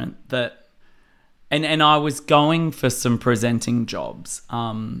detriment that, and I was going for some presenting jobs.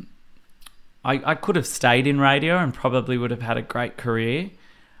 I could have stayed in radio and probably would have had a great career.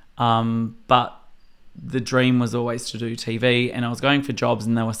 But the dream was always to do TV, and I was going for jobs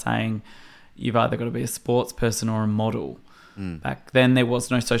and they were saying, you've either got to be a sports person or a model. Back then there was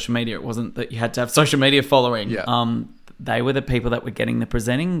no social media. It wasn't that you had to have social media following. Yeah. They were the people that were getting the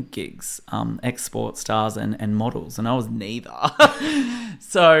presenting gigs, ex-sports stars and models, and I was neither.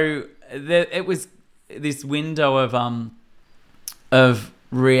 So it was this window of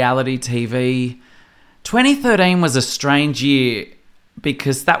reality TV. 2013 was a strange year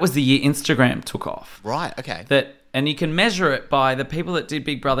because that was the year Instagram took off. Right, okay. And you can measure it by the people that did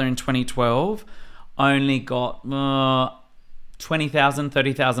Big Brother in 2012 only got 20,000,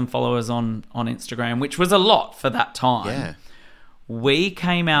 30,000 followers on Instagram, which was a lot for that time. Yeah. We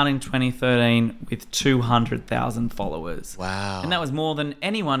came out in 2013 with 200,000 followers. Wow. And that was more than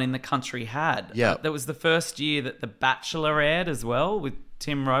anyone in the country had. Yeah. That was the first year that The Bachelor aired as well with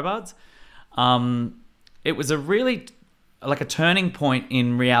Tim Robards. It was a really like a turning point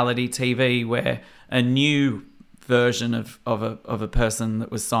in reality TV where a new version of a person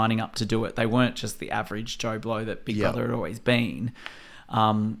that was signing up to do it. They weren't just the average Joe Blow that Big Brother had always been.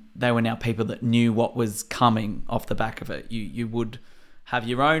 They were now people that knew what was coming off the back of it. You would have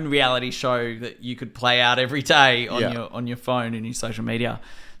your own reality show that you could play out every day on your phone and your social media.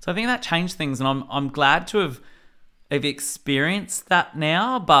 So I think that changed things, and I'm glad to have experienced that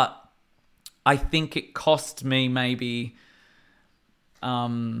now. But I think it cost me maybe.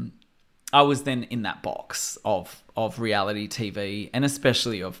 I was then in that box of reality TV, and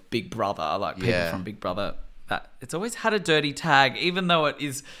especially of Big Brother, like people from Big Brother, that it's always had a dirty tag, even though it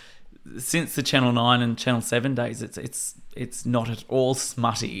is since the Channel 9 and Channel 7 days, it's not at all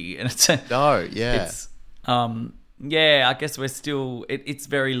smutty, and it's I guess we're still it's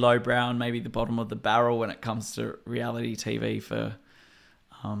very lowbrow and maybe the bottom of the barrel when it comes to reality TV for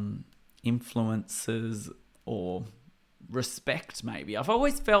influencers or respect. Maybe I've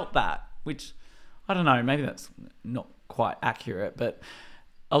always felt that, which I don't know, maybe that's not quite accurate, but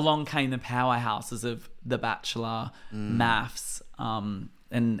along came the powerhouses of The Bachelor, MAFS,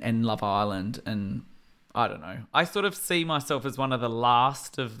 and Love Island, and I don't know. I sort of see myself as one of the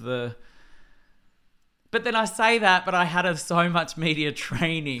last of the... But then I say that, but I had so much media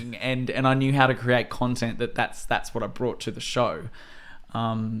training and I knew how to create content that's what I brought to the show.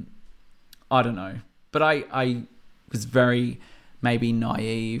 I don't know. But I was very maybe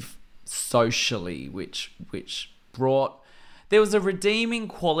naive socially, which brought... There was a redeeming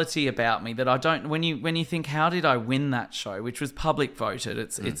quality about me that I don't... When you think, how did I win that show, which was public voted,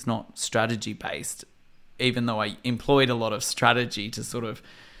 it's not strategy based, even though I employed a lot of strategy to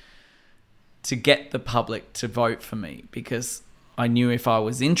get the public to vote for me, because I knew if I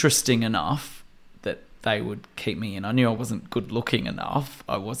was interesting enough that they would keep me in. I knew I wasn't good looking enough.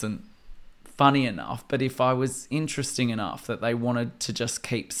 I wasn't funny enough. But if I was interesting enough that they wanted to just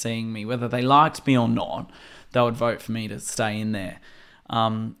keep seeing me, whether they liked me or not, they would vote for me to stay in there.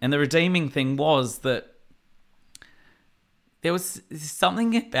 And the redeeming thing was that there was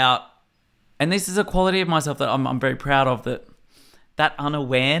something about, and this is a quality of myself that I'm very proud of, that that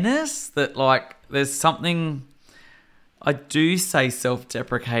unawareness that like there's something. I do say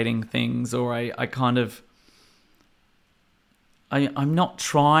self-deprecating things, or I kind of. I'm not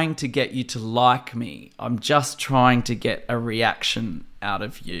trying to get you to like me. I'm just trying to get a reaction out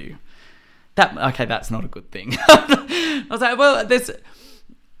of you. That's not a good thing. I was like, well,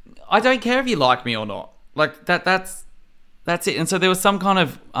 I don't care if you like me or not. Like that's it. And so there was some kind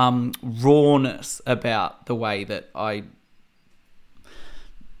of rawness about the way that I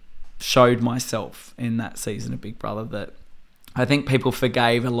showed myself in that season of Big Brother that I think people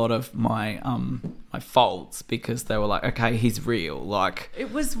forgave a lot of my my faults because they were like, okay, he's real. Like,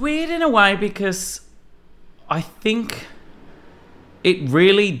 it was weird in a way because I think it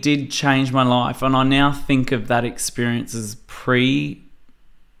really did change my life, and I now think of that experience as pre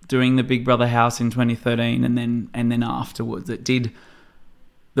doing the Big Brother house in 2013, and then afterwards. It did.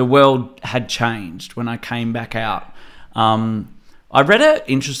 The world had changed when I came back out. I read an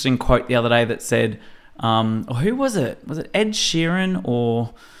interesting quote the other day that said. Who was it? Was it Ed Sheeran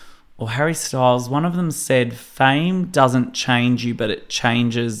or Harry Styles? One of them said, fame doesn't change you, but it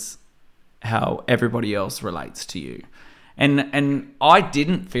changes how everybody else relates to you. And I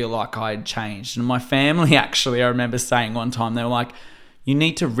didn't feel like I had changed. And my family, actually, I remember saying one time, they were like, you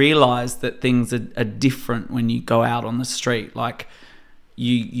need to realize that things are different when you go out on the street. Like,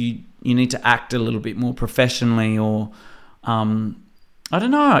 you need to act a little bit more professionally, or I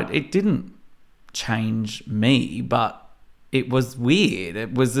don't know. It didn't change me, but it was weird.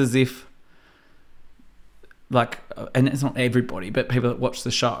 It was as if, like, and it's not everybody, but people that watch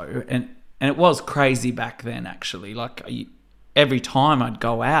the show, and it was crazy back then, actually. Like, every time I'd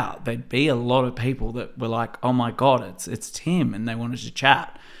go out, there'd be a lot of people that were like, oh my God, it's Tim, and they wanted to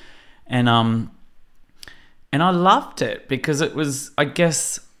chat. And I loved it because it was, I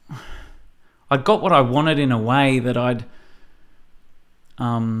guess, I got what I wanted in a way that I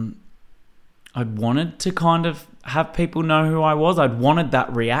wanted to kind of have people know who I was. I'd wanted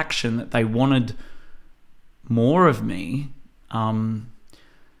that reaction that they wanted more of me.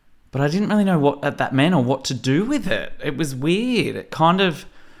 But I didn't really know what that meant or what to do with it. It was weird. It kind of,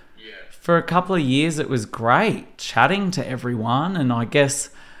 for a couple of years, it was great chatting to everyone. And I guess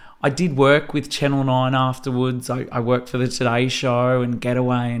I did work with Channel 9 afterwards. I worked for the Today Show and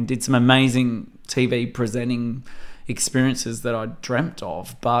Getaway and did some amazing TV presenting experiences that I dreamt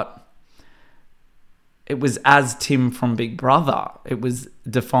of. But it was as Tim from Big Brother. It was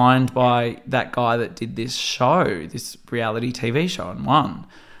defined by that guy that did this show, this reality TV show, and won.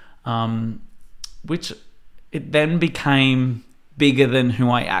 Which it then became bigger than who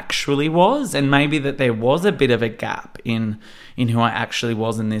I actually was, and maybe that there was a bit of a gap in who I actually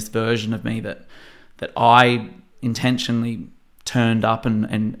was in this version of me that I intentionally turned up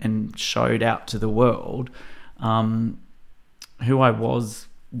and showed out to the world. Who I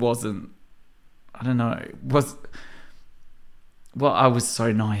wasn't. I don't know. I was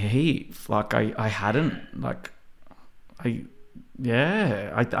so naive. Like I hadn't like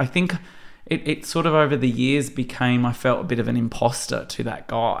I think it sort of over the years became, I felt a bit of an imposter to that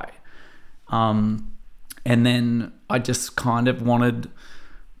guy. And then I just kind of wanted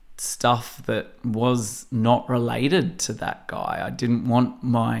stuff that was not related to that guy. I didn't want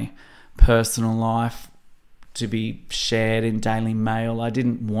my personal life to be shared in Daily Mail. I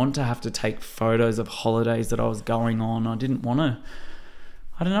didn't want to have to take photos of holidays that I was going on. I didn't want to,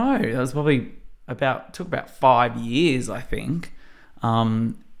 I don't know. That was probably took about 5 years, I think.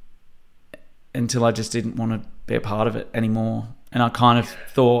 Until I just didn't want to be a part of it anymore. And I kind of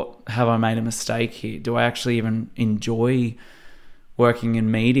thought, have I made a mistake here? Do I actually even enjoy working in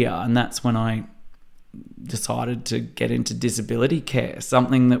media? And that's when I decided to get into disability care,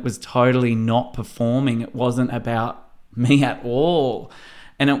 something that was totally not performing. It wasn't about me at all.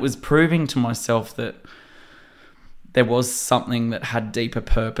 And it was proving to myself that there was something that had deeper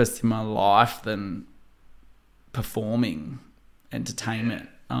purpose in my life than performing entertainment.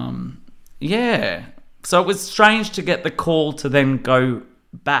 So it was strange to get the call to then go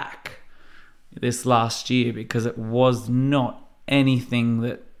back this last year, because it was not anything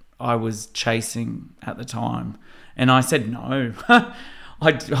that I was chasing at the time. And I said no.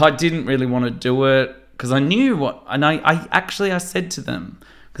 I didn't really want to do it because I knew what, and I said to them,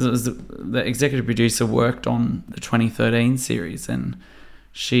 because it was the executive producer worked on the 2013 series, and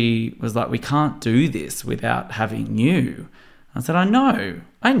she was like, we can't do this without having you. I said, I know,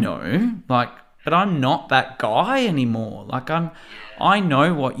 like, but I'm not that guy anymore. Like, I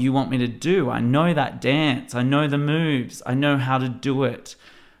know what you want me to do. I know that dance. I know the moves. I know how to do it.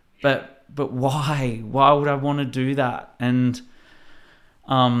 But why? Why would I want to do that? And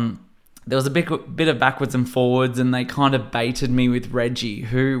there was a bit of backwards and forwards, and they kind of baited me with Reggie,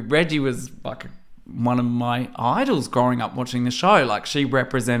 Reggie was like one of my idols growing up watching the show. Like, she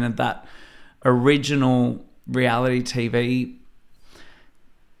represented that original reality TV,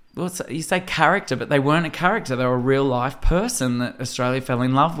 you say character, but they weren't a character. They were a real life person that Australia fell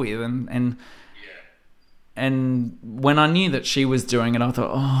in love with. And when I knew that she was doing it, I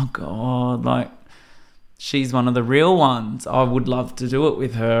thought, oh God, like, she's one of the real ones. I would love to do it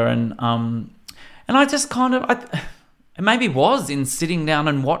with her. And I just kind of, it maybe was in sitting down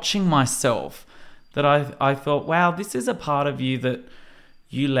and watching myself that I thought, wow, this is a part of you that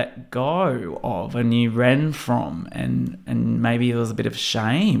you let go of and you ran from, and maybe there was a bit of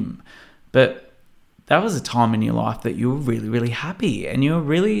shame. But that was a time in your life that you were really, really happy, and you were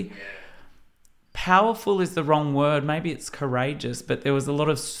really powerful is the wrong word. Maybe it's courageous, but there was a lot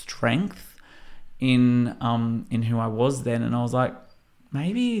of strength in who I was then. And I was like,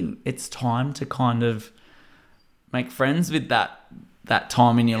 maybe it's time to kind of make friends with that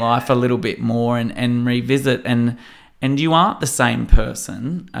time in your life a little bit more and revisit. And you aren't the same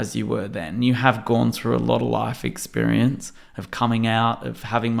person as you were then. You have gone through a lot of life experience of coming out, of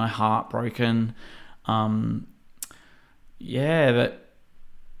having my heart broken.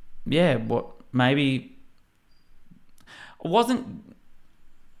 Maybe I wasn't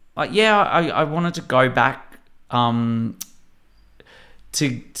like, I wanted to go back to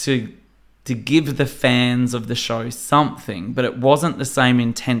give the fans of the show something, but it wasn't the same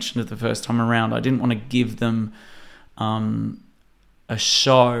intention of the first time around. I didn't want to give them a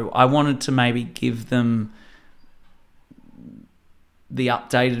show. I wanted to maybe give them the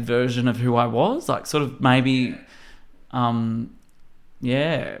updated version of who I was, like sort of maybe a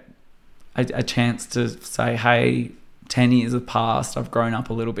chance to say, hey, 10 years have passed, I've grown up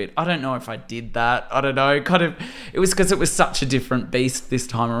a little bit. I don't know if I did that. I don't know. Kind of, it was because it was such a different beast this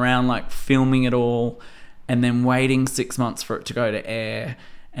time around, like filming it all and then waiting 6 months for it to go to air.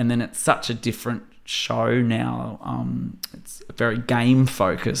 And then it's such a different show now. It's very game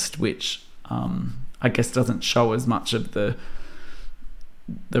focused, which I guess doesn't show as much of the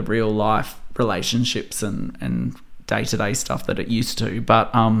real life relationships and day-to-day stuff that it used to. But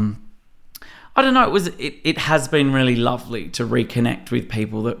I don't know, it has been really lovely to reconnect with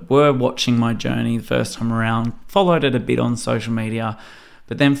people that were watching my journey the first time around, followed it a bit on social media,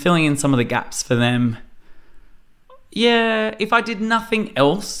 but then filling in some of the gaps for them. Yeah, if I did nothing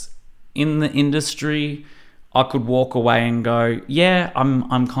else in the industry, I could walk away and go, yeah,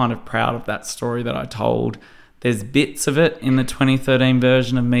 I'm kind of proud of that story that I told. There's bits of it in the 2013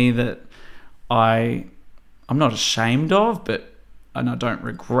 version of me that I'm not ashamed of, and I don't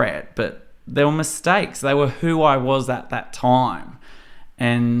regret, but there were mistakes. They were who I was at that time.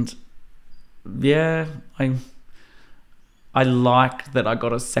 And yeah, I like that I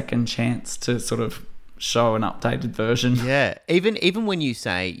got a second chance to sort of show an updated version. Yeah. Even when you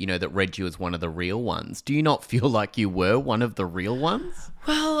say, that Reggie was one of the real ones, do you not feel like you were one of the real ones?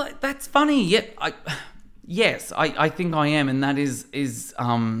 Well, that's funny. Yes, I think I am. And that is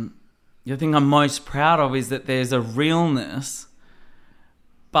the thing I'm most proud of, is that there's a realness.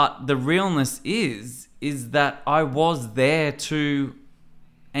 But the realness is that I was there to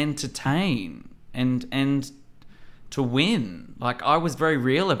entertain and to win. Like, I was very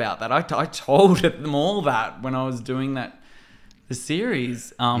real about that. I told them all that when I was doing the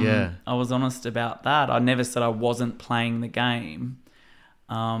series. I was honest about that. I never said I wasn't playing the game.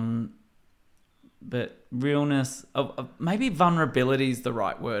 But realness, maybe vulnerability is the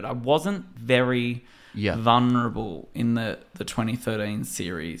right word. I wasn't very vulnerable in the 2013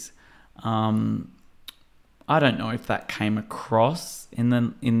 series. I don't know if that came across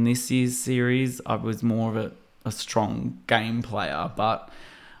in this year's series. I was more of a strong game player, but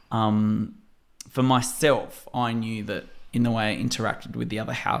for myself, I knew that in the way I interacted with the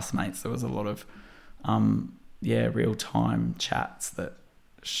other housemates, there was a lot of real-time chats that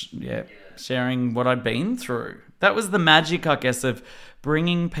sharing what I'd been through. That was the magic, I guess, of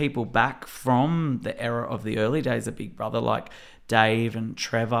bringing people back from the era of the early days of Big Brother, like Dave and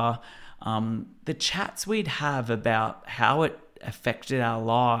Trevor. The chats we'd have about how it affected our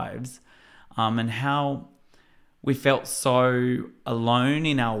lives, and how we felt so alone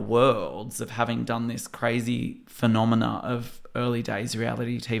in our worlds of having done this crazy phenomena of early days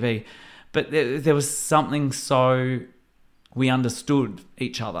reality TV. But there was something so we understood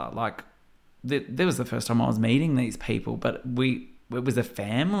each other. Like, there was the first time I was meeting these people, but it was a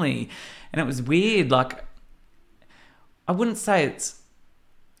family, and it was weird. Like, I wouldn't say it's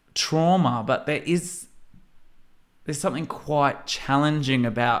trauma, but there's something quite challenging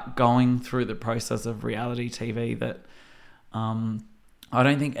about going through the process of reality TV that I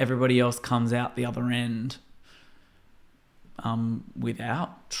don't think everybody else comes out the other end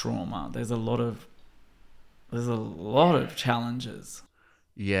without trauma. There's a lot of challenges.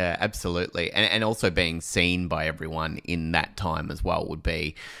 Yeah, absolutely. And also being seen by everyone in that time as well would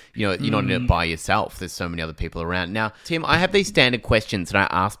be, you're not in it by yourself. There's so many other people around. Now, Tim, I have these standard questions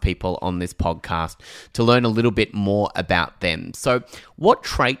that I ask people on this podcast to learn a little bit more about them. So what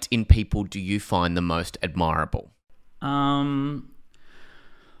trait in people do you find the most admirable? I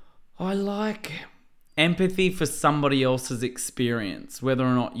like empathy for somebody else's experience, whether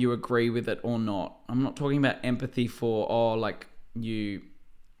or not you agree with it or not. I'm not talking about empathy for, you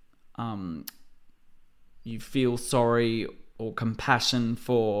feel sorry or compassion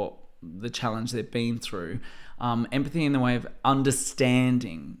for the challenge they've been through. Empathy in the way of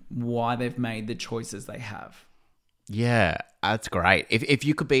understanding why they've made the choices they have. Yeah, that's great. If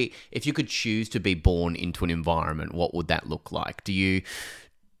you could choose to be born into an environment, what would that look like? Do you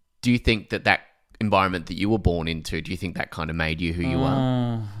think that environment that you were born into, do you think that kind of made you who you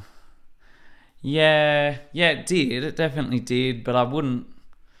are? Yeah, it did. It definitely did, but I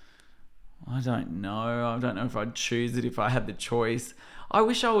don't know. I don't know if I'd choose it if I had the choice. I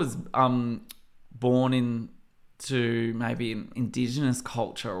wish I was born into maybe an indigenous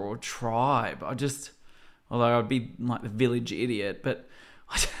culture or tribe. Although I'd be like the village idiot, but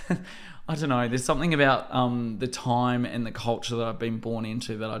I don't know. There's something about the time and the culture that I've been born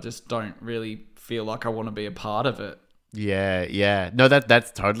into that I just don't really feel like I want to be a part of it. Yeah. No,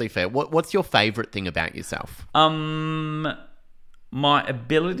 that's totally fair. What's your favorite thing about yourself? My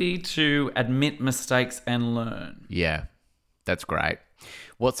ability to admit mistakes and learn. Yeah, that's great.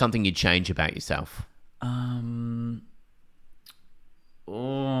 What's something you'd change about yourself?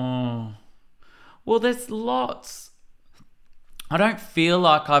 Well, there's lots. I don't feel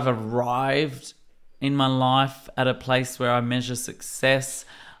like I've arrived in my life at a place where I measure success,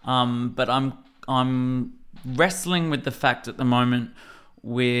 but I'm wrestling with the fact at the moment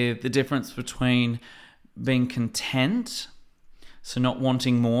with the difference between being content, so not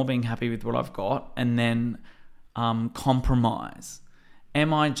wanting more, being happy with what I've got, and then compromise.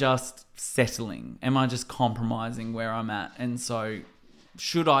 Am I just settling? Am I just compromising where I'm at? And so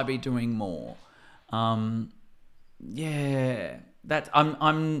should I be doing more? That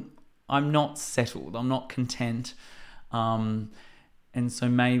I'm not settled. I'm not content. And so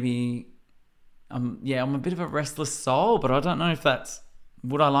maybe I'm a bit of a restless soul, but I don't know if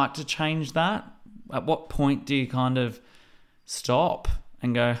would I like to change that? At what point do you kind of stop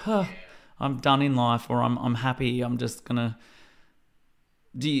and go, I'm done in life, or I'm happy, I'm just gonna...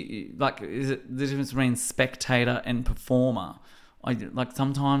 is it the difference between spectator and performer?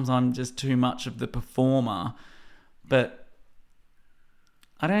 Sometimes I'm just too much of the performer, but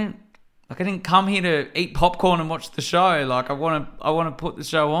I didn't come here to eat popcorn and watch the show. I want to put the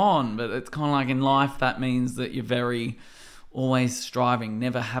show on, but it's kind of like in life that means that you're very always striving,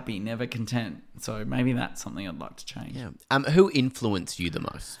 never happy, never content. So maybe that's something I'd like to change. Yeah. Who influenced you the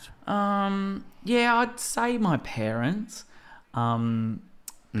most? I'd say my parents.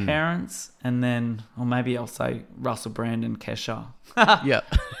 Parents, and then, or maybe I'll say Russell Brand and Kesha. Yeah.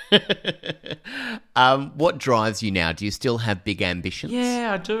 What drives you now? Do you still have big ambitions?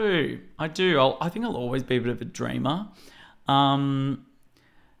 Yeah, I do. I think I'll always be a bit of a dreamer. What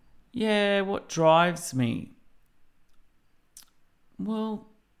drives me? Well,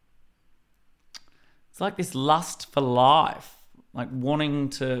 it's like this lust for life, like wanting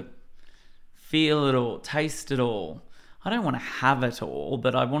to feel it all, taste it all. I don't want to have it all,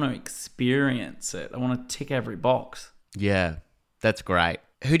 but I want to experience it. I want to tick every box. Yeah, that's great.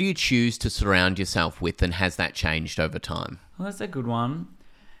 Who do you choose to surround yourself with, and has that changed over time? Well, that's a good one.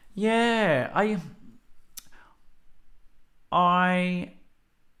 Yeah, I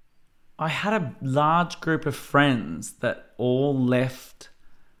had a large group of friends that all left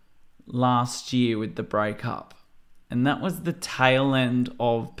last year with the breakup. And that was the tail end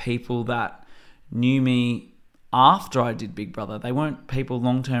of people that knew me after I did Big Brother. They weren't people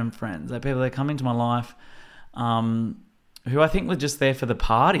long-term friends. They're people that come into my life who I think were just there for the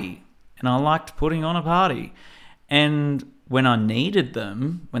party. And I liked putting on a party. And when I needed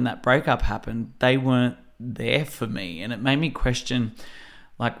them, when that breakup happened, they weren't there for me. And it made me question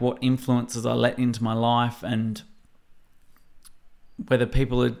what influences I let into my life, and whether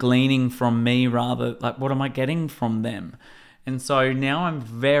people are gleaning from me rather, what am I getting from them? And so now I'm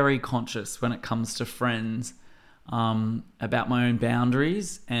very conscious when it comes to friends about my own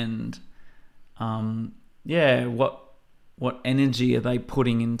boundaries and what energy are they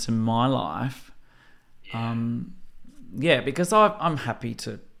putting into my life? Because I'm happy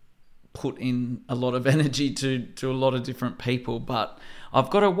to put in a lot of energy to a lot of different people. But I've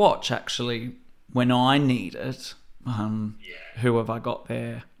got to watch, actually, when I need it. Who have I got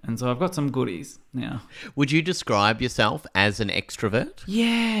there? And so I've got some goodies now. Would you describe yourself as an extrovert?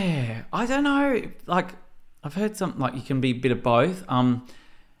 Yeah. I don't know. Like, I've heard something like you can be a bit of both.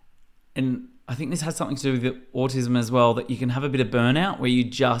 And I think this has something to do with autism as well, that you can have a bit of burnout where you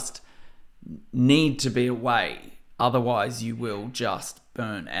just need to be away. Otherwise, you will just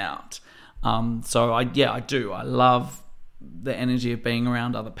burn out. So I do. I love the energy of being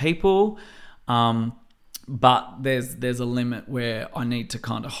around other people. But there's a limit where I need to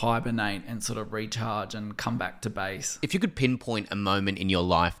kind of hibernate and sort of recharge and come back to base. If you could pinpoint a moment in your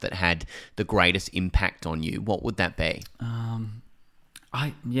life that had the greatest impact on you, what would that be?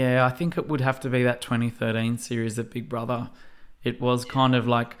 I think it would have to be that 2013 series of Big Brother. It was kind of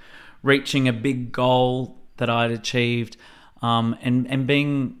like reaching a big goal that I'd achieved, and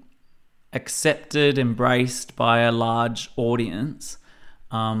being accepted, embraced by a large audience,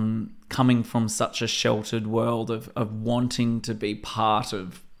 coming from such a sheltered world of wanting to be part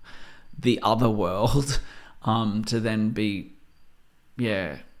of the other world, to then be,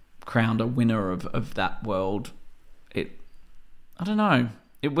 crowned a winner of that world. I don't know.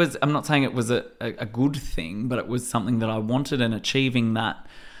 I'm not saying it was a good thing, but it was something that I wanted, and achieving that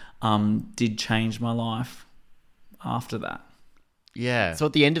did change my life after that. Yeah. So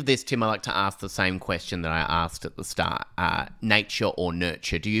at the end of this, Tim, I like to ask the same question that I asked at the start. Nature or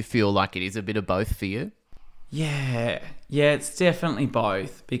nurture? Do you feel like it is a bit of both for you? Yeah, it's definitely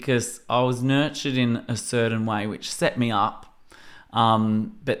both, because I was nurtured in a certain way which set me up,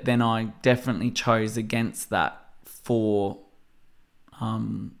 but then I definitely chose against that for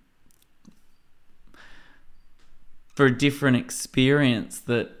a different experience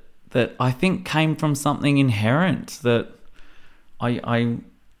that I think came from something inherent, that I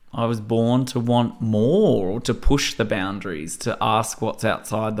was born to want more, or to push the boundaries, to ask what's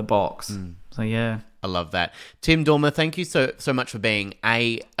outside the box. So yeah. I love that. Tim Dormer, thank you so much for being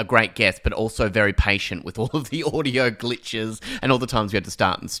a great guest, but also very patient with all of the audio glitches and all the times we had to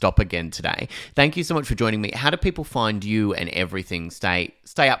start and stop again today. Thank you so much for joining me. How do people find you and everything? Stay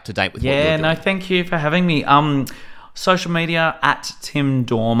up to date with what you're doing. Yeah, no, thank you for having me. Social media at Tim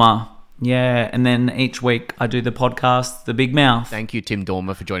Dormer. Yeah, and then each week I do the podcast, The Big Mouth. Thank you, Tim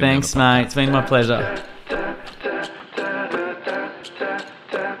Dormer, for joining me. Thanks, mate. It's been my pleasure.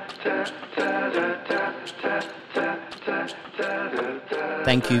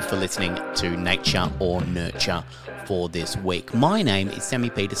 Thank you for listening to Nature or Nurture for this week. My name is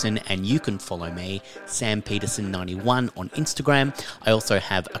Sammy Peterson, and you can follow me, Sam Peterson91, on Instagram. I also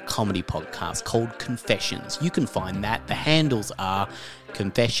have a comedy podcast called Confessions. You can find that. The handles are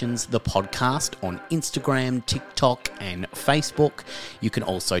Confessions, the podcast, on Instagram, TikTok, and Facebook. You can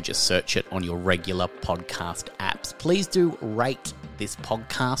also just search it on your regular podcast apps. Please do rate this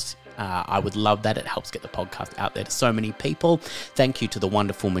podcast. I would love that. It helps get the podcast out there to so many people. Thank you to the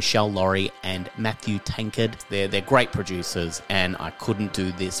wonderful Michelle Laurie and Matthew Tankard. They're great producers, and I couldn't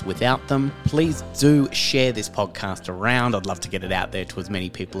do this without them. Please do share this podcast around. I'd love to get it out there to as many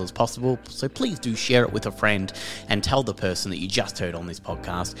people as possible. So please do share it with a friend, and tell the person that you just heard on this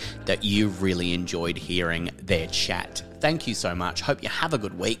podcast that you really enjoyed hearing their chat. Thank you so much. Hope you have a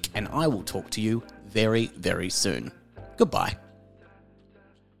good week, and I will talk to you very, very soon. Goodbye.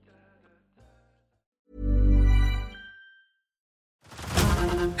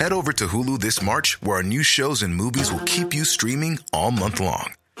 Head over to Hulu this March, where our new shows and movies will keep you streaming all month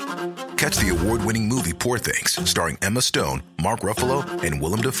long. Catch the award-winning movie Poor Things, starring Emma Stone, Mark Ruffalo, and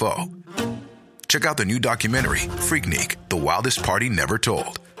Willem Dafoe. Check out the new documentary, Freaknik, The Wildest Party Never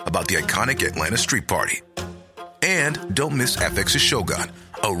Told, about the iconic Atlanta Street Party. And don't miss FX's Shogun,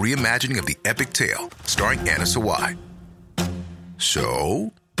 a reimagining of the epic tale, starring Anna Sawai.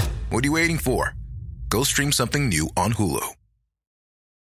 So, what are you waiting for? Go stream something new on Hulu.